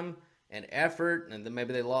time and effort, and then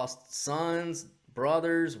maybe they lost sons,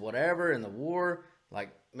 brothers, whatever in the war. Like,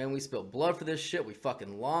 man, we spilled blood for this shit. We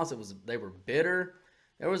fucking lost. They were bitter.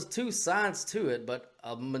 There was two sides to it, but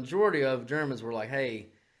a majority of Germans were like, hey,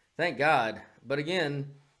 thank God. But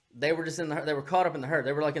again, they were just they were caught up in the herd.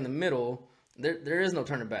 They were like in the middle. There is no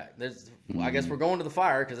turning back. I guess we're going to the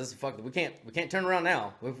fire because we can't turn around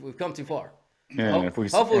now. We've come too far. Yeah,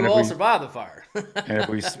 hopefully we'll all survive the fire. And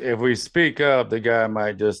if we speak up, the guy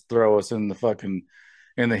might just throw us in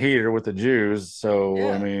the heater with the Jews.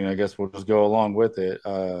 So I mean, I guess we'll just go along with it.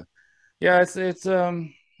 It's I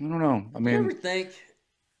don't know. I mean,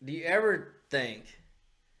 do you ever think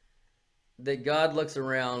that God looks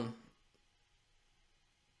around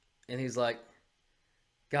and he's like,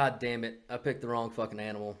 God damn it, I picked the wrong fucking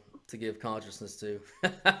animal to give consciousness to.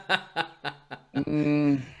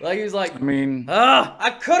 Like he was like,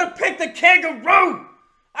 I could have picked a kangaroo.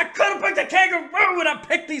 I could have picked a kangaroo and I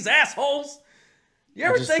picked these assholes. You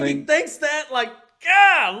ever think he thinks that? Like,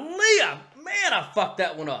 golly, man, I fucked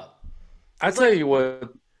that one up. I tell you what's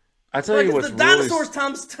the dinosaurs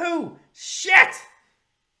times two. Shit.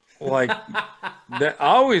 Like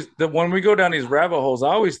when we go down these rabbit holes, I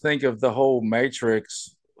always think of the whole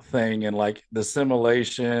Matrix thing and like the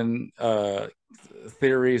simulation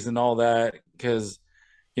theories and all that, because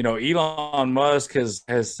Elon Musk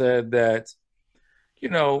has said that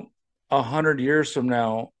 100 years from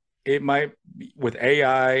now it might be, with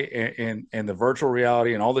AI and the virtual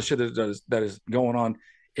reality and all the shit that is going on,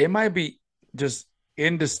 it might be just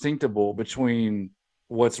indistinguishable between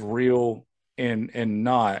what's real and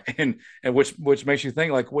not, and which makes you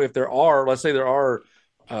think, like, if there are, let's say there are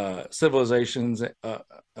civilizations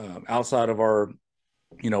outside of our,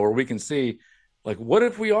 where we can see, like, what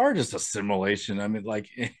if we are just a simulation? I mean, like,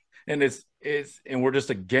 and and we're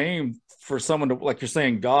just a game for someone to, like you're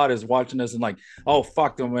saying, God is watching us and like, oh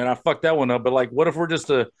fuck them, man, I fucked that one up. But like, what if we're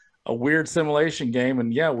just a weird simulation game,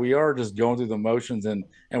 and we are just going through the motions, and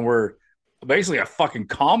we're basically a fucking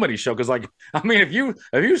comedy show? Because, like, I mean, if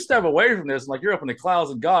you step away from this, like, you're up in the clouds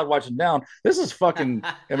and God watching down, this is fucking,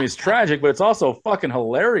 I mean, it's tragic, but it's also fucking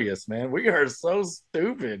hilarious, man. We are so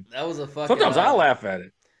stupid. That was a fucking, sometimes I laugh at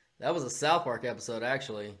it. That was a South Park episode,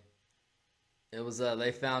 actually. It was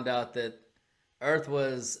they found out that Earth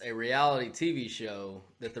was a reality TV show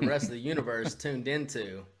that the rest of the universe tuned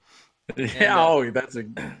into. That's a,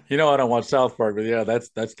 I don't watch South Park, but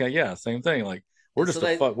that's kind of, same thing. Like, we're just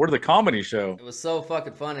we're the comedy show. It was so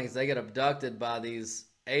fucking funny because they got abducted by these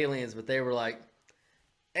aliens, but they were like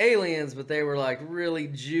really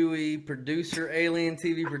Jewy TV producer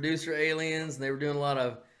aliens, and they were doing a lot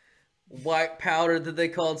of white powder that they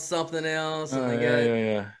called something else, and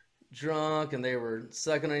they got drunk, and they were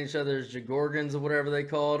sucking on each other's jagorgans or whatever they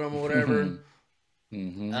called them or whatever.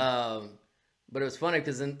 But it was funny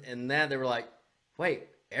because in that they were like, wait,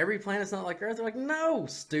 every planet's not like Earth? They're like, no,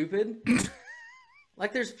 stupid.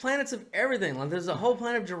 Like, there's planets of everything. Like, there's a whole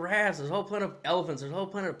planet of giraffes. There's a whole planet of elephants. There's a whole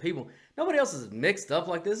planet of people. Nobody else is mixed up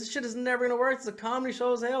like this. This shit is never going to work. It's a comedy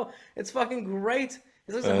show as hell. It's fucking great.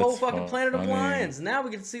 It's like a whole fucking planet of lions. Now we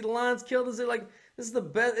get to see the lions killed. This is the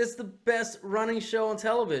best. It's the best running show on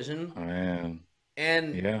television. Man.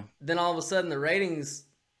 And then all of a sudden the ratings,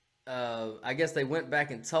 I guess they went back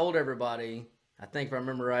and told everybody, I think if I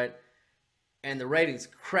remember right, and the ratings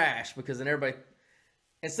crashed because then everybody,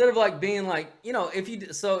 instead of like being like,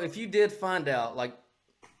 if you did find out, like,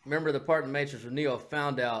 remember the part in Matrix where Neo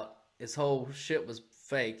found out his whole shit was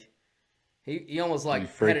fake, He almost He like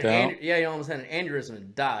freaked out? he almost had an aneurysm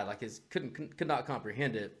and died. Like his could not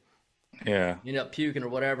comprehend it. Yeah. He ended up puking or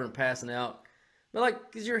whatever and passing out. But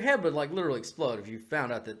like, cause your head would like literally explode if you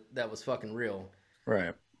found out that that was fucking real.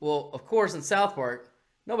 Right. Well, of course, in South Park,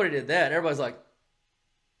 nobody did that. Everybody's like,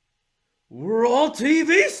 we're all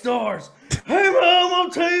TV stars. Hey, Mom,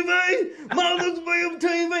 on TV. Mom, let's be on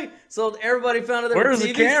TV. So everybody found out they were Where's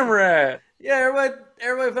the camera at? Yeah,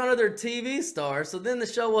 everybody found out they're TV stars. So then the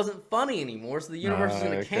show wasn't funny anymore. So the universe was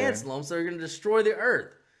going to cancel them. So they're going to destroy the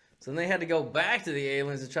Earth. So then they had to go back to the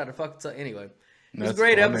aliens and try to fuck it up. Anyway, it was a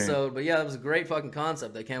great episode. But yeah, it was a great fucking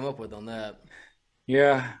concept they came up with on that.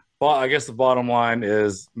 Yeah. Well, I guess the bottom line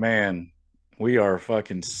is, man, we are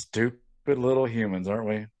fucking stupid little humans, aren't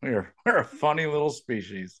we? We're a funny little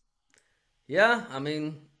species. Yeah, I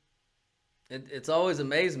mean, it's always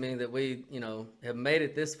amazed me that we, have made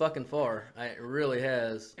it this fucking far. It really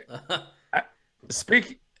has.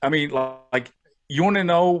 I mean, like, you want to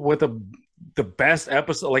know what the best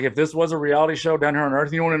episode, like if this was a reality show down here on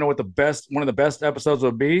Earth, you want to know what one of the best episodes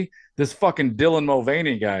would be? This fucking Dylan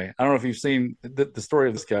Mulvaney guy. I don't know if you've seen the story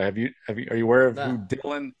of this guy. Are you aware of who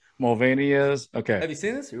Dylan Mulvaney is? Okay. Have you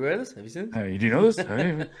seen this? You aware of this? Have you seen this? Do you know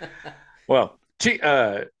this? Well, cheap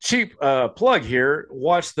plug here.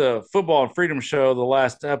 Watch the Football and Freedom show. The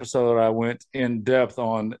last episode, I went in depth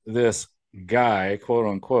on this guy, quote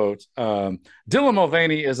unquote. Dylan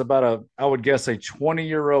Mulvaney is about I would guess a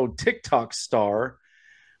 20-year-old TikTok star.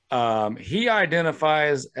 He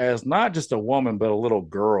identifies as not just a woman, but a little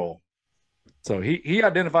girl. So he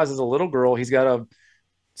identifies as a little girl. He's got a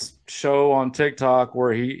show on TikTok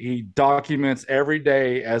where he documents every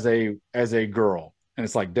day as a girl. And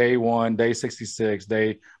it's like day 1, day 66,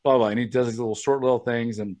 day blah blah. And he does these little short little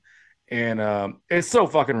things and it's so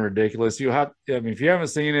fucking ridiculous. If you haven't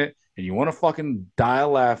seen it and you want to fucking die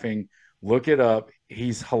laughing, look it up.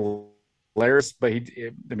 He's hilarious, but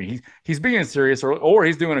he's being serious or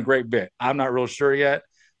he's doing a great bit. I'm not real sure yet.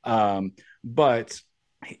 But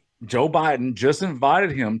Joe Biden just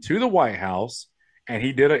invited him to the White House and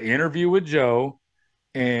he did an interview with Joe.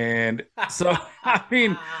 And so, I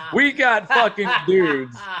mean, we got fucking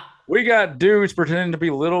dudes. We got dudes pretending to be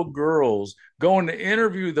little girls going to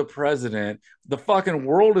interview the president. The fucking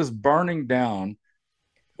world is burning down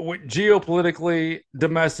geopolitically,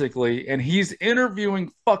 domestically, and he's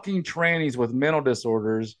interviewing fucking trannies with mental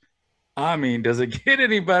disorders. I mean, does it get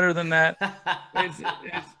any better than that?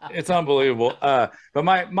 It's unbelievable. But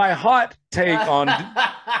my hot take on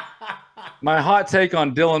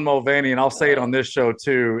Dylan Mulvaney, and I'll say it on this show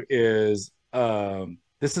too, is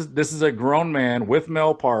this is a grown man with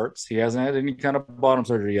male parts. He hasn't had any kind of bottom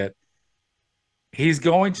surgery yet. He's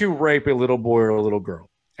going to rape a little boy or a little girl.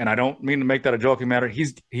 And I don't mean to make that a joking matter.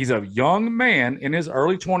 He's a young man in his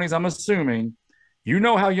early 20s, I'm assuming. You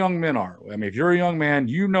know how young men are. I mean, if you're a young man,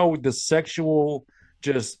 you know the sexual,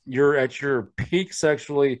 you're at your peak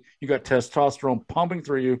sexually. You got testosterone pumping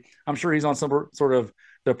through you. I'm sure he's on some sort of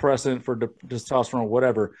depressant for testosterone,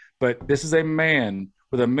 whatever. But this is a man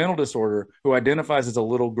with a mental disorder who identifies as a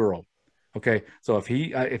little girl. Okay, so if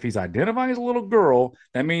he's identifying as a little girl,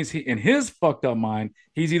 that means in his fucked up mind,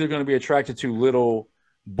 he's either going to be attracted to little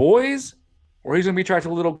boys or he's going to be attracted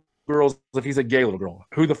to little girls if he's a gay little girl.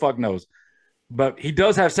 Who the fuck knows? But he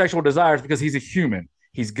does have sexual desires because he's a human.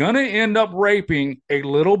 He's going to end up raping a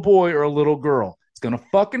little boy or a little girl. It's going to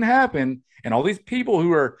fucking happen. And all these people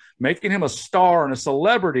who are making him a star and a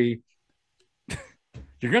celebrity,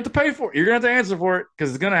 you're going to have to pay for it. You're going to have to answer for it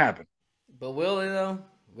because it's going to happen. But will they, though?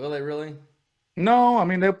 Will they really? No, I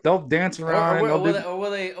mean, they'll dance around. Or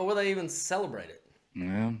will they even celebrate it?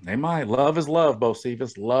 Yeah, they might. Love is love,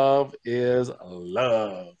 Bocephus. Love is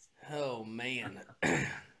love. Oh, man.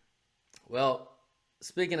 Well,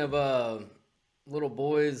 speaking of little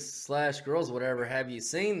boys / girls, whatever, have you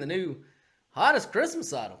seen the new hottest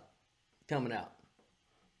Christmas idol coming out?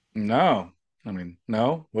 No. I mean,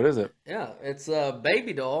 no. What is it? Yeah, it's a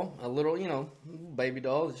baby doll, a little, baby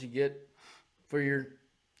doll that you get for your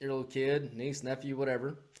little kid, niece, nephew,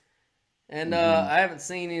 whatever. And I haven't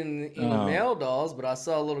seen any male dolls, but I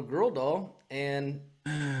saw a little girl doll, and,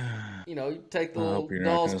 you take the little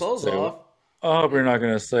doll's clothes off. I hope you're not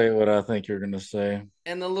going to say what I think you're going to say.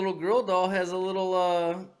 And the little girl doll has a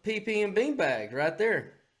little pee and bean bag right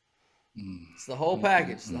there. It's the whole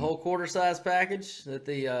package, the whole quarter-size package that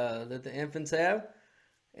the infants have.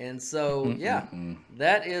 And so,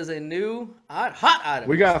 that is a new hot item.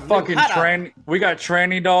 We got fucking we got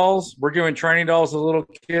tranny dolls. We're giving tranny dolls to little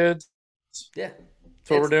kids. Yeah. That's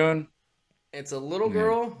what we're doing. It's a little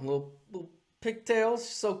girl, little pigtails,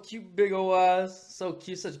 so cute, big old eyes, so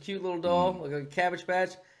cute, such a cute little doll, like a Cabbage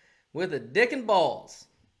Patch, with a dick and balls.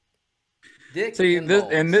 Dick See, and this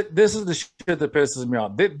balls. and this is the shit that pisses me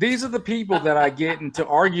off. These are the people that I get into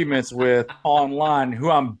arguments with online who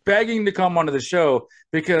I'm begging to come onto the show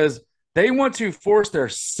because they want to force their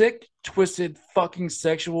sick, twisted, fucking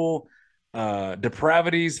sexual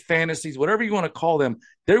depravities, fantasies, whatever you want to call them.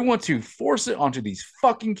 They want to force it onto these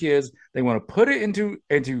fucking kids. They want to put it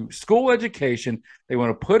into school education. They want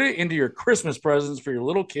to put it into your Christmas presents for your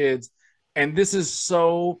little kids. And this is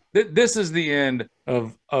so. This is the end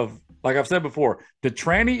of like I've said before. The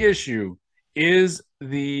tranny issue is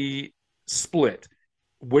the split.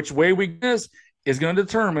 Which way we guess is going to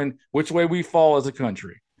determine which way we fall as a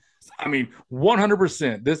country. I mean,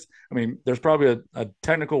 100%. This. I mean, there's probably a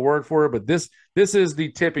technical word for it, but this is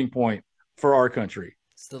the tipping point for our country.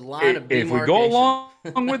 It's the line of demarcation. If we go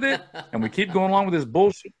along with it and we keep going along with this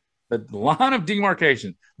bullshit, the line of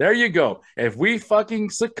demarcation. There you go. If we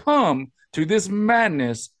fucking succumb to this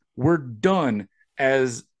madness, we're done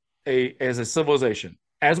as a civilization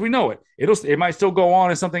as we know it. It might still go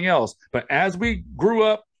on as something else, but as we grew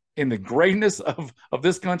up in the greatness of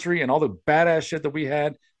this country and all the badass shit that we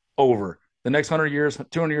had, over the next 100 years,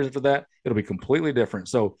 200 years after that, it'll be completely different.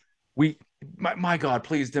 So my God,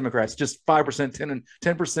 please, Democrats, just 5%,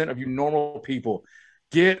 10% of you normal people,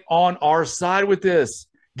 get on our side with this.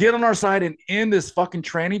 Get on our side and end this fucking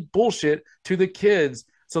tranny bullshit to the kids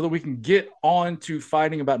so that we can get on to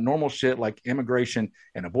fighting about normal shit like immigration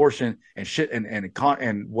and abortion and shit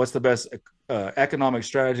and what's the best economic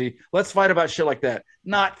strategy. Let's fight about shit like that,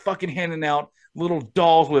 not fucking handing out little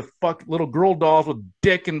girl dolls with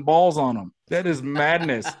dick and balls on them. That is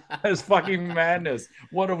madness. That is fucking madness.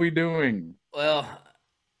 What are we doing? Well,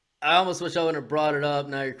 I almost wish I wouldn't have brought it up.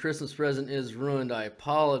 Now your Christmas present is ruined. I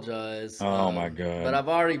apologize. Oh my God. But I've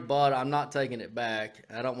already bought it. I'm not taking it back.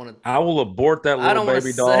 I don't want to. I will abort that little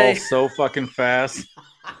baby doll so fucking fast.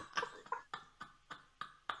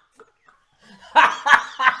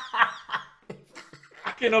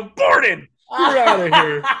 Fucking aborted. You're out of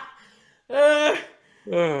here.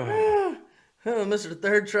 Mr.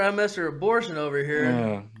 Third Trimester Abortion over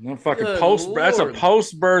here. No fucking that's a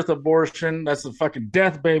post-birth abortion. That's a fucking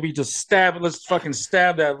death baby. Just stab it. Let's fucking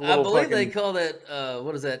stab that little. I believe they call that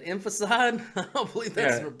what is that? Infanticide? I don't believe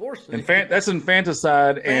that's an abortion. That's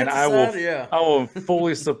infanticide, and I will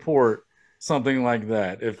fully support something like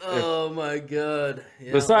that. Oh my God.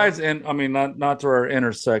 Yeah. Besides, and I mean, not to our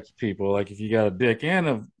intersex people. Like, if you got a dick and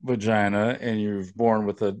a vagina, and you're born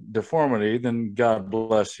with a deformity, then God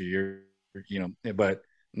bless you. But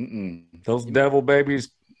those devil babies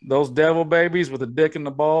with the dick and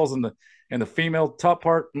the balls and the female top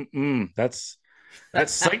part, that's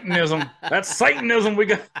Satanism. That's Satanism. We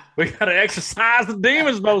got to exorcise the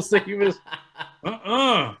demons, Bocephus.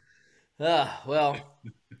 Well,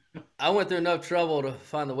 I went through enough trouble to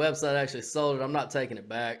find the website that actually sold it. I'm not taking it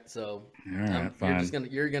back, so fine.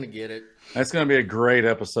 You're gonna get it. That's gonna be a great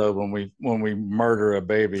episode when we murder a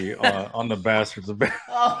baby on the Bastards of Bad.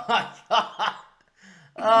 Oh my God!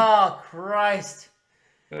 Oh Christ!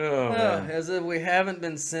 As if we haven't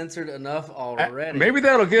been censored enough already. Maybe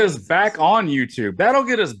that'll get us back on YouTube. That'll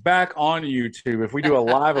get us back on YouTube if we do a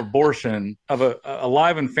live abortion of a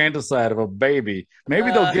live infanticide of a baby.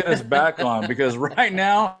 Maybe they'll get us back on, because right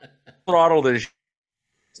now, throttle this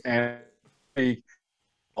and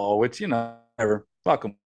which never fuck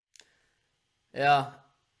them. Yeah.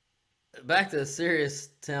 Back to serious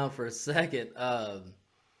town for a second.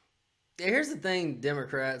 Here's the thing,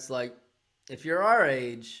 Democrats, like, if you're our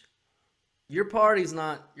age, your party's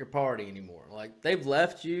not your party anymore. Like, they've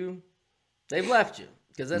left you.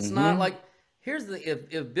 Because that's not like, here's the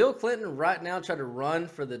if Bill Clinton right now tried to run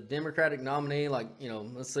for the Democratic nominee, like,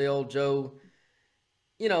 let's say old Joe,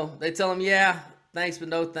 they tell him, yeah, thanks, but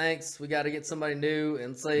no thanks. We got to get somebody new,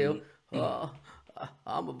 and say,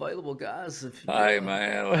 I'm available, guys. Hey,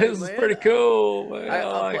 man, this is pretty cool. Man.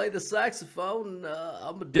 I play the saxophone.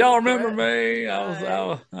 I'm a Democrat. Y'all remember me?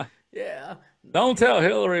 Yeah. Don't tell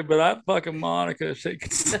Hillary, but I fucking Monica. She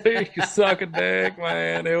could suck a dick,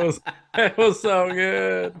 man. It was so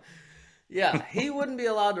good. Yeah, he wouldn't be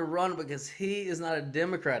allowed to run because he is not a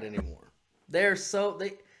Democrat anymore.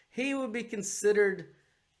 He would be considered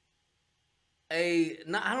I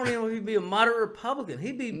don't even know if he'd be a moderate Republican.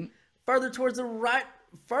 He'd be further towards the right,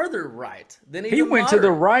 further right than he went to the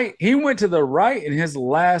right. He went to the right in his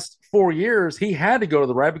last 4 years. He had to go to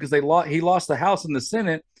the right because he lost the House and the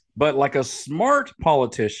Senate. But like a smart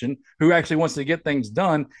politician who actually wants to get things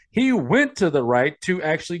done, he went to the right to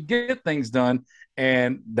actually get things done.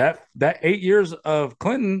 And that 8 years of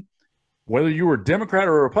Clinton, whether you were Democrat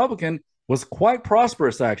or Republican, was quite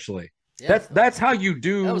prosperous, actually. Yeah, that's how you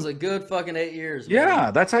do. That was a good fucking 8 years. Man.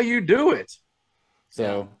 Yeah, that's how you do it.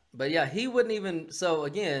 So But yeah, he wouldn't even. So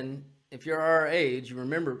again, if you're our age, you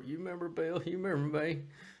remember Bill, you remember me.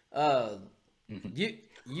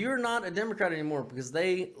 You're not a Democrat anymore because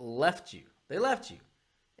they left you. They left you.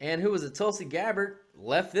 And who was it? Tulsi Gabbard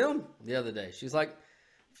left them the other day. She's like,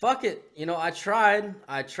 fuck it. You know, I tried.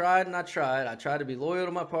 I tried to be loyal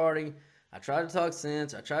to my party. I tried to talk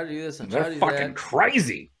sense. I tried to do this. I tried to do that. They're fucking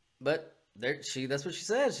crazy. But that's what she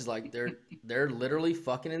said. She's like, they're literally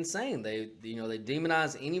fucking insane. They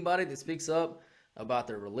demonize anybody that speaks up about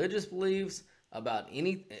their religious beliefs, about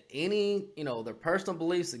any their personal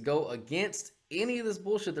beliefs that go against any of this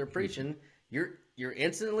bullshit they're preaching. You're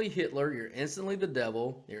instantly Hitler. You're instantly the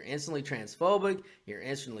devil. You're instantly transphobic. You're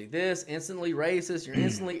instantly this, instantly racist. You're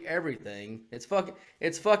instantly everything. It's fucking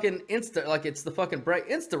insta, like it's the fucking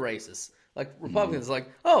insta racist. Like Republicans, like,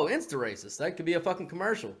 oh, insta racist. That could be a fucking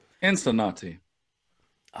commercial. Insta Nazi.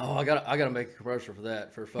 Oh, I gotta make a commercial for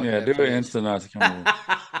that for fucking. Yeah, do an Insta Nazi commercial.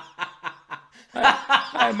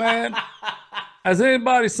 Hey man, has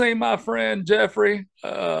anybody seen my friend Jeffrey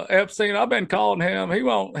Epstein? I've been calling him.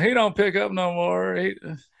 He don't pick up no more.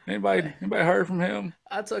 Anybody heard from him?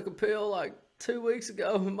 I took a pill like 2 weeks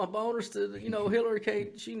ago, and my bonus to Hillary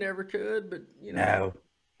Clinton. She never could, but No.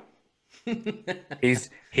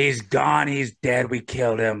 He's gone. He's dead. We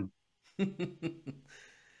killed him.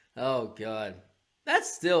 Oh God,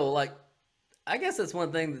 that's still like, I guess that's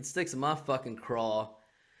one thing that sticks in my fucking craw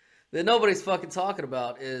that nobody's fucking talking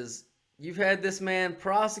about is you've had this man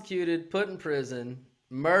prosecuted, put in prison,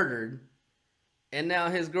 murdered, and now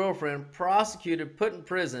his girlfriend prosecuted, put in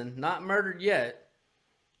prison, not murdered yet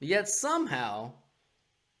somehow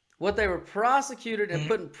what they were prosecuted and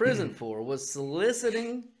put in prison for was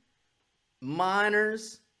soliciting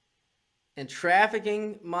minors and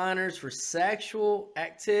trafficking minors for sexual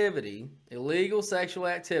activity, illegal sexual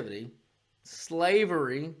activity,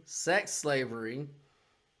 slavery, sex slavery,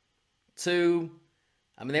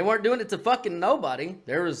 they weren't doing it to fucking nobody.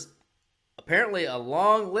 There was apparently a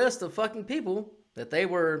long list of fucking people that they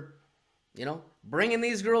were, bringing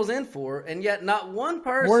these girls in for, and yet not one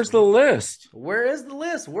person. Where's the list? Where is the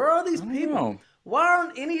list? Where are these people? Know. Why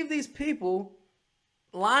aren't any of these people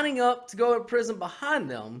lining up to go to prison behind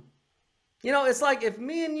them? It's like if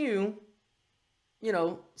me and you,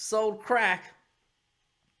 sold crack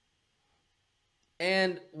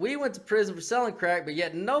and we went to prison for selling crack, but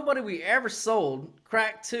yet nobody we ever sold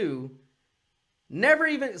crack to never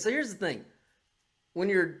even. So here's the thing. When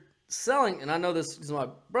you're selling, and I know this because my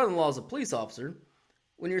brother-in-law is a police officer,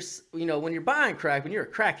 when you're buying crack, when you're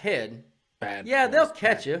a crackhead, they'll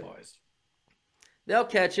catch you. They'll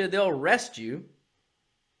catch you, they'll arrest you,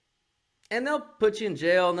 and they'll put you in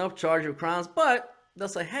jail, and they'll charge you with crimes, but they'll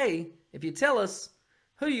say, hey, if you tell us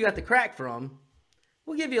who you got the crack from,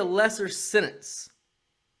 we'll give you a lesser sentence.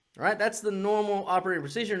 All right, that's the normal operating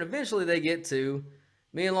procedure, and eventually they get to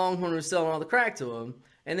me and Longhorn was selling all the crack to them,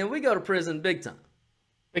 and then we go to prison big time.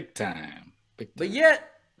 Big time. But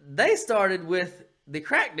yet, they started with the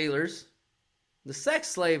crack dealers, the sex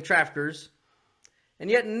slave traffickers, and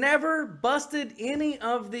yet never busted any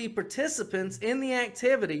of the participants in the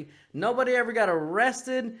activity. Nobody ever got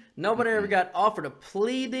arrested. Nobody ever got offered a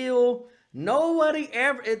plea deal. Nobody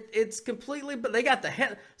ever, it's completely, but they got the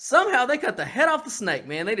head, somehow they cut the head off the snake,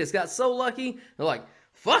 man. They just got so lucky. They're like,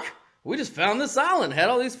 fuck, we just found this island, had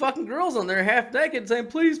all these fucking girls on there half naked saying,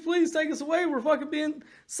 please, please take us away. We're fucking being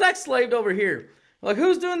sex slaved over here. Like,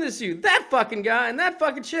 who's doing this to you? That fucking guy and that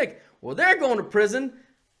fucking chick. Well, they're going to prison.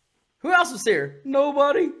 Who else was here?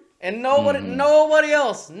 Nobody. And nobody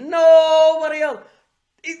else. Nobody else.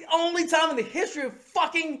 The only time in the history of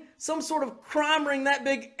fucking some sort of crime ring that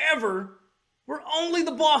big ever where only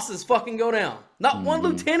the bosses fucking go down. Not one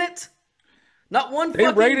lieutenant. Not one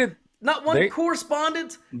not one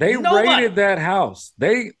correspondent. Nobody. Raided that house.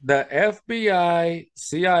 The FBI,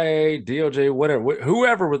 CIA, DOJ, whatever,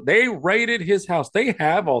 whoever, they raided his house. They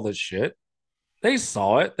have all this shit. They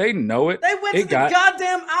saw it. They know it. They went to the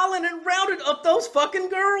goddamn island and rounded up those fucking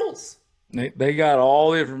girls. They got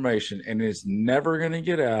all the information, and it's never going to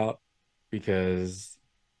get out because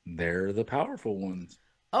they're the powerful ones.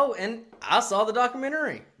 Oh, and I saw the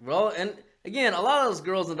documentary. Well, and again, a lot of those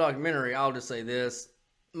girls in the documentary, I'll just say this,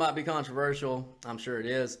 might be controversial. I'm sure it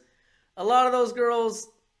is. A lot of those girls,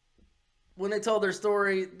 when they told their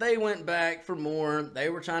story, they went back for more. They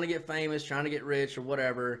were trying to get famous, trying to get rich or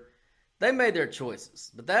whatever. They made their choices.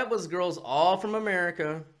 But that was girls all from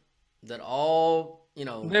America that all,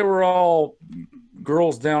 They were all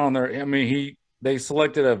girls down on their, they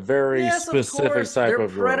selected a very specific type of girl.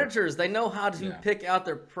 They're predators. They know how to pick out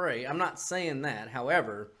their prey. I'm not saying that.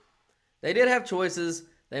 However, they did have choices.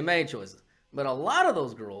 They made choices. But a lot of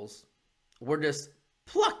those girls were just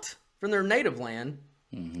plucked from their native land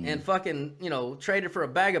and fucking, traded for a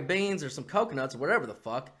bag of beans or some coconuts or whatever the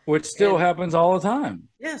fuck. Which still happens all the time.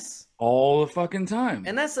 Yes. All the fucking time.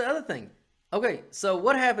 And that's the other thing. Okay, so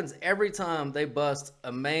what happens every time they bust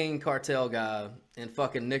a main cartel guy in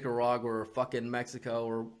fucking Nicaragua or fucking Mexico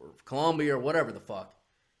or Colombia or whatever the fuck?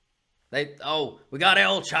 We got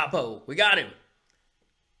El Chapo. We got him.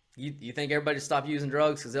 You think everybody stopped using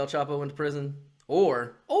drugs because El Chapo went to prison?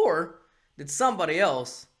 Or did somebody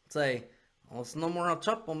else say, well, it's no more El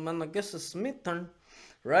Chapo, man, I guess it's midterm.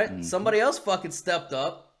 Right? Somebody else fucking stepped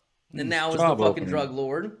up and now is the fucking drug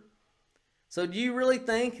lord. So do you really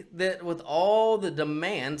think that with all the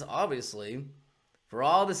demands, obviously, for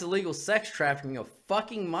all this illegal sex trafficking of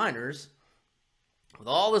fucking minors, with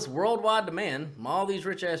all this worldwide demand from all these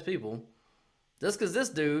rich-ass people, just because this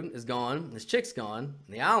dude is gone, this chick's gone,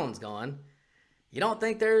 and the island's gone, you don't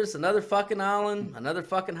think there's another fucking island, another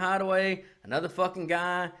fucking hideaway, another fucking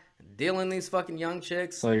guy dealing these fucking young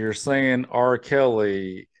chicks? So you're saying R.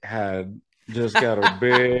 Kelly had just got a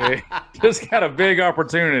big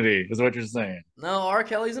opportunity, is what you're saying? No, R.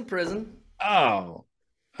 Kelly's in prison. Oh.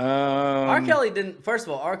 R. Kelly didn't, first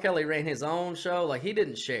of all, R. Kelly ran his own show. Like, he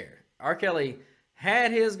didn't share. R. Kelly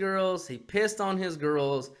had his girls. He pissed on his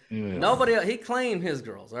girls. Yeah. Nobody else, he claimed his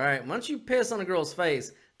girls, all right? Once you piss on a girl's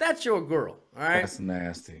face, that's your girl, all right? That's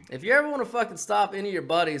nasty. If you ever want to fucking stop any of your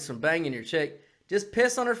buddies from banging your chick, just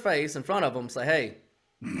piss on her face in front of them. Say, hey,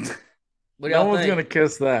 what do y'all think? No one's going to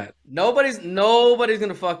kiss that. Nobody's going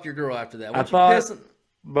to fuck your girl after that. Once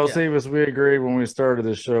both of us, we agreed when we started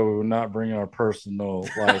this show we would not bring our personal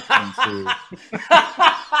life into.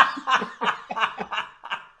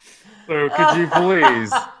 So could you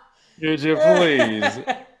please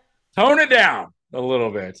tone it down a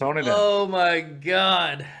little bit? Tone it down. Oh my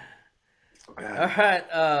God! All right,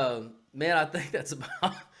 man. I think that's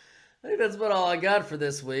about all I got for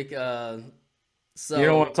this week. So you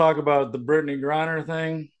don't want to talk about the Brittany Griner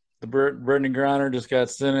thing? The Brittany Griner just got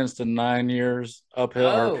sentenced to 9 years uphill.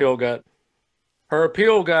 Oh. Her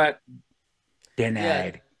appeal got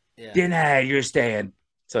denied. Yeah. Denied. You're staying.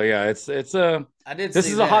 So yeah, it's I did. This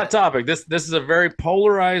is a hot topic. This is a very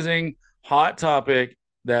polarizing hot topic.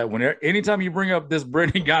 That anytime you bring up this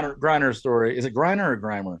Brittany Griner story, is it Griner or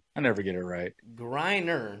Grimer? I never get it right.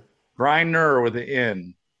 Griner with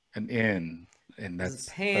an N, and that's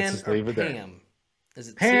Pan let's just leave or it there. Pam? Is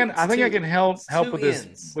it Pan? I think I can help with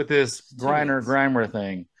this Grimer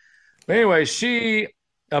thing. But anyway, she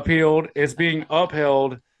appealed. It's being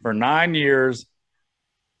upheld for 9 years.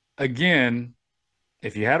 Again,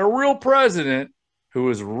 if you had a real president who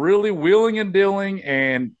was really wheeling and dealing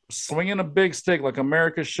and swinging a big stick like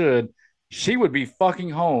America should, she would be fucking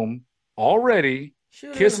home already. She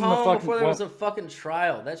would have kissing been home the fucking before there was a fucking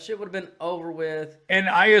trial. That shit would have been over with. And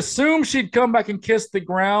I assume she'd come back and kiss the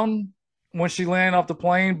ground when she landed off the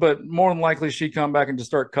plane, but more than likely she'd come back and just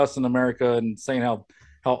start cussing America and saying how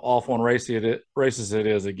awful and racist it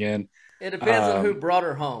is again. It depends on who brought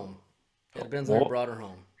her home. It depends on who brought her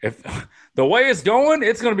home. If the way it's going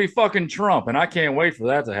to be fucking Trump, and I can't wait for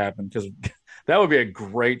that to happen because that would be a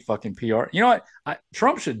great fucking PR. You know what?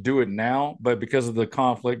 Trump should do it now, but because of the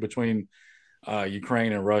conflict between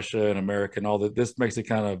Ukraine and Russia and America and all that, this makes it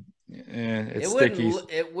kind of sticky.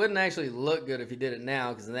 It wouldn't actually look good if he did it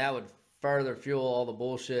now because that would further fuel all the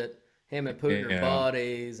bullshit. Him and Putin are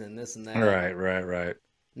buddies and this and that. Right.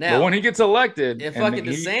 Now, but when he gets elected, if fucking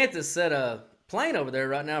DeSantis set a plane over there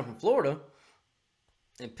right now from Florida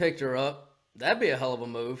and picked her up, that'd be a hell of a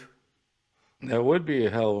move. That would be a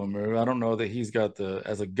hell of a move. I don't know that he's got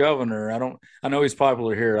as a governor. I know he's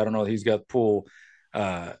popular here. I don't know that he's got pull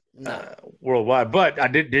worldwide.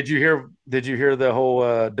 But did you hear the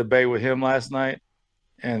whole debate with him last night?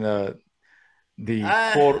 And I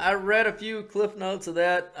read a few cliff notes of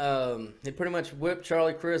that. He pretty much whipped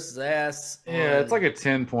Charlie Crist's ass. Yeah, it's like a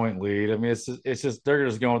 10-point lead. I mean, it's just they're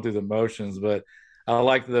just going through the motions. But I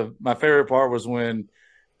like my favorite part was when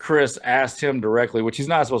Chris asked him directly, which he's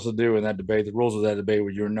not supposed to do in that debate. The rules of that debate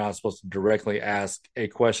where you're not supposed to directly ask a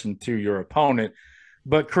question to your opponent.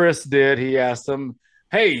 But Chris did. He asked him,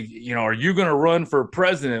 hey, are you going to run for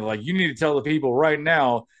president? Like, you need to tell the people right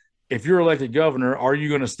now, if you're elected governor, are you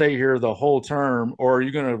going to stay here the whole term or are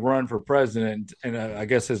you going to run for president? And I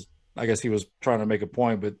guess he was trying to make a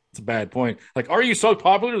point, but it's a bad point. Like, are you so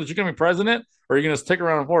popular that you're going to be president or are you going to stick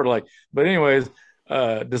around for it? But anyways,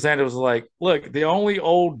 DeSantis was like, look, the only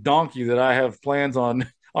old donkey that I have plans on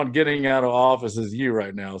getting out of office is you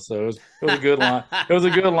right now. So it was a good line. It was a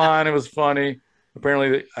good line. It was funny.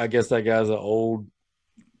 Apparently, I guess that guy's an old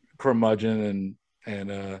curmudgeon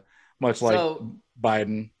and much like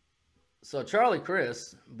Biden. So Charlie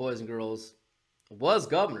Crist, boys and girls, was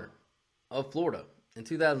governor of Florida in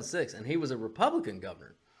 2006, and he was a Republican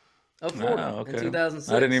governor of Florida in 2006.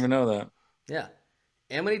 I didn't even know that. Yeah.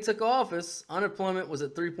 And when he took office, unemployment was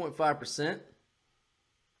at 3.5%,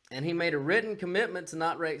 and he made a written commitment to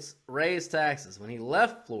not raise taxes. When he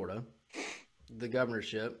left Florida, the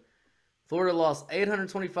governorship, Florida lost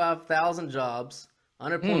 825,000 jobs.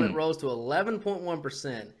 Unemployment rose to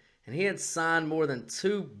 11.1%, and he had signed more than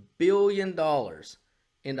 $2 billion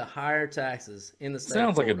into higher taxes in the state.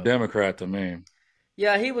 Sounds like a Democrat to me.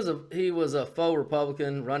 Yeah, he was a faux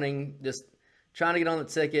Republican running, just trying to get on the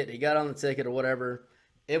ticket. He got on the ticket or whatever.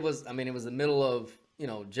 It was the middle of,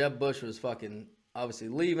 Jeb Bush was fucking obviously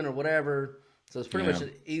leaving or whatever. So it's pretty much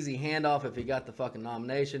an easy handoff if he got the fucking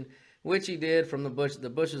nomination, which he did from the Bush. The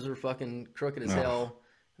Bushes were fucking crooked as hell,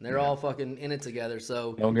 and they're all fucking in it together.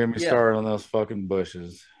 So don't get me started on those fucking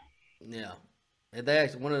Bushes. Yeah. They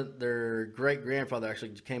actually, one of their great grandfather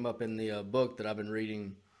actually came up in the book that I've been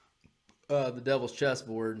reading, The Devil's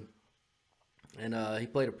Chessboard, and he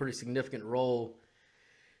played a pretty significant role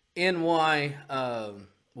in why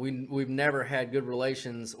we've never had good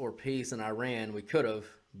relations or peace in Iran. We could have,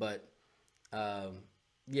 but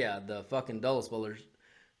the fucking Dulles brothers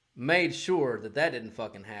made sure that didn't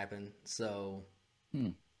fucking happen. So,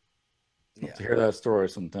 Let's hear that story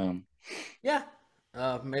sometime. Yeah.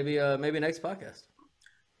 Maybe next podcast.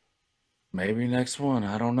 Maybe next one.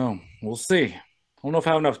 I don't know. We'll see. I don't know if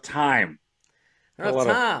I have enough time. I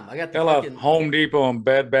got a lot of Home Depot and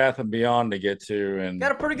Bed Bath and Beyond to get to, and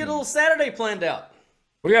got a pretty good little Saturday planned out.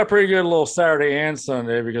 We got a pretty good little Saturday and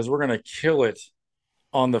Sunday because we're gonna kill it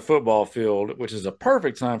on the football field, which is a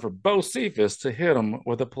perfect time for Bo Cephas to hit him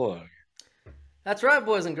with a plug. That's right,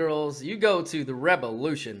 boys and girls. You go to the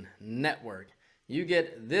Revolution Network. You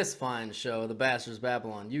get this fine show, The Bastards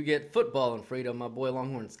Babylon. You get Football and Freedom. My boy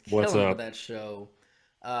Longhorn's killing with that show.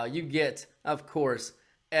 You get, of course,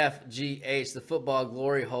 FGH, the Football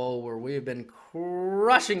Glory Hole, where we have been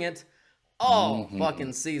crushing it all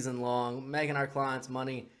fucking season long, making our clients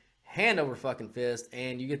money hand over fucking fist.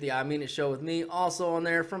 And you get the I Mean It show with me also on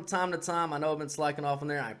there from time to time. I know I've been slacking off on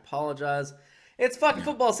there. I apologize. It's fucking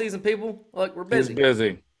football season, people. Look, we're busy.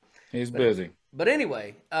 He's busy. But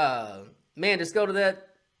anyway, man, just go to that.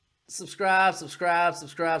 Subscribe.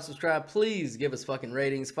 Please give us fucking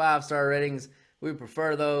ratings, 5-star ratings. We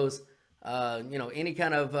prefer those. Any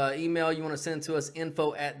kind of email you want to send to us,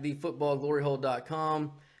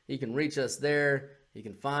 info@thefootballgloryhole.com. You can reach us there. You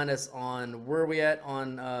can find us on, where are we at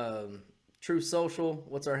on True Social?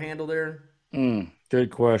 What's our handle there? Good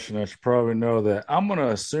question. I should probably know that. I'm going to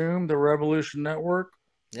assume the Revolution Network.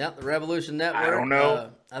 Yeah, the Revolution Network. I don't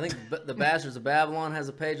know. I think the Bastards of Babylon has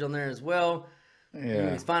a page on there as well. Yeah. You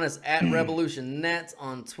can find us at Revolution Net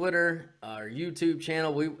on Twitter, our YouTube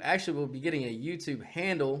channel. We actually will be getting a YouTube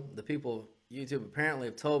handle. The people of YouTube apparently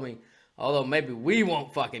have told me, although maybe we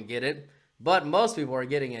won't fucking get it, but most people are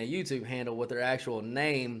getting a YouTube handle with their actual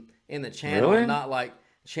name in the channel, really? Not like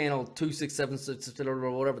channel 2676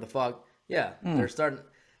 or whatever the fuck. Yeah, they're starting.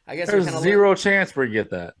 I guess there's zero chance we get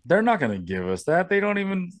that. They're not going to give us that. They don't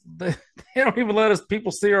even let us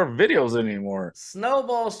people see our videos anymore.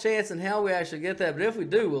 Snowball's chance in hell we actually get that. But if we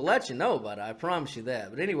do, we'll let you know about it. I promise you that.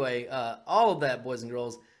 But anyway, all of that, boys and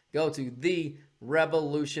girls, go to the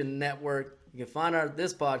Revolution Network. You can find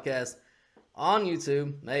this podcast on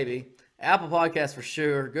YouTube, maybe. Apple Podcasts for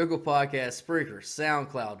sure. Google Podcasts, Spreaker,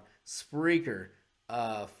 SoundCloud, Spreaker,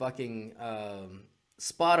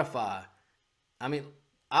 Spotify. I mean,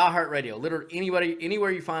 iHeartRadio, literally anywhere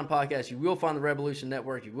you find podcasts, you will find the Revolution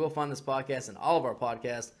Network. You will find this podcast and all of our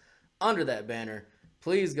podcasts under that banner.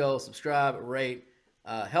 Please go subscribe, rate,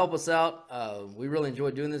 help us out. We really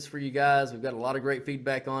enjoy doing this for you guys. We've got a lot of great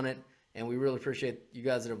feedback on it, and we really appreciate you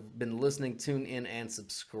guys that have been listening, tuned in, and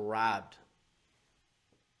subscribed.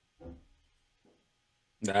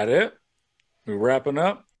 That it? We wrapping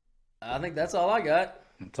up? I think that's all I got.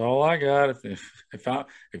 That's all I got.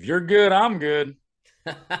 If you're good, I'm good.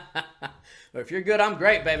 But if you're good, I'm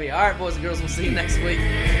great, baby. All right, boys and girls, we'll see you next week.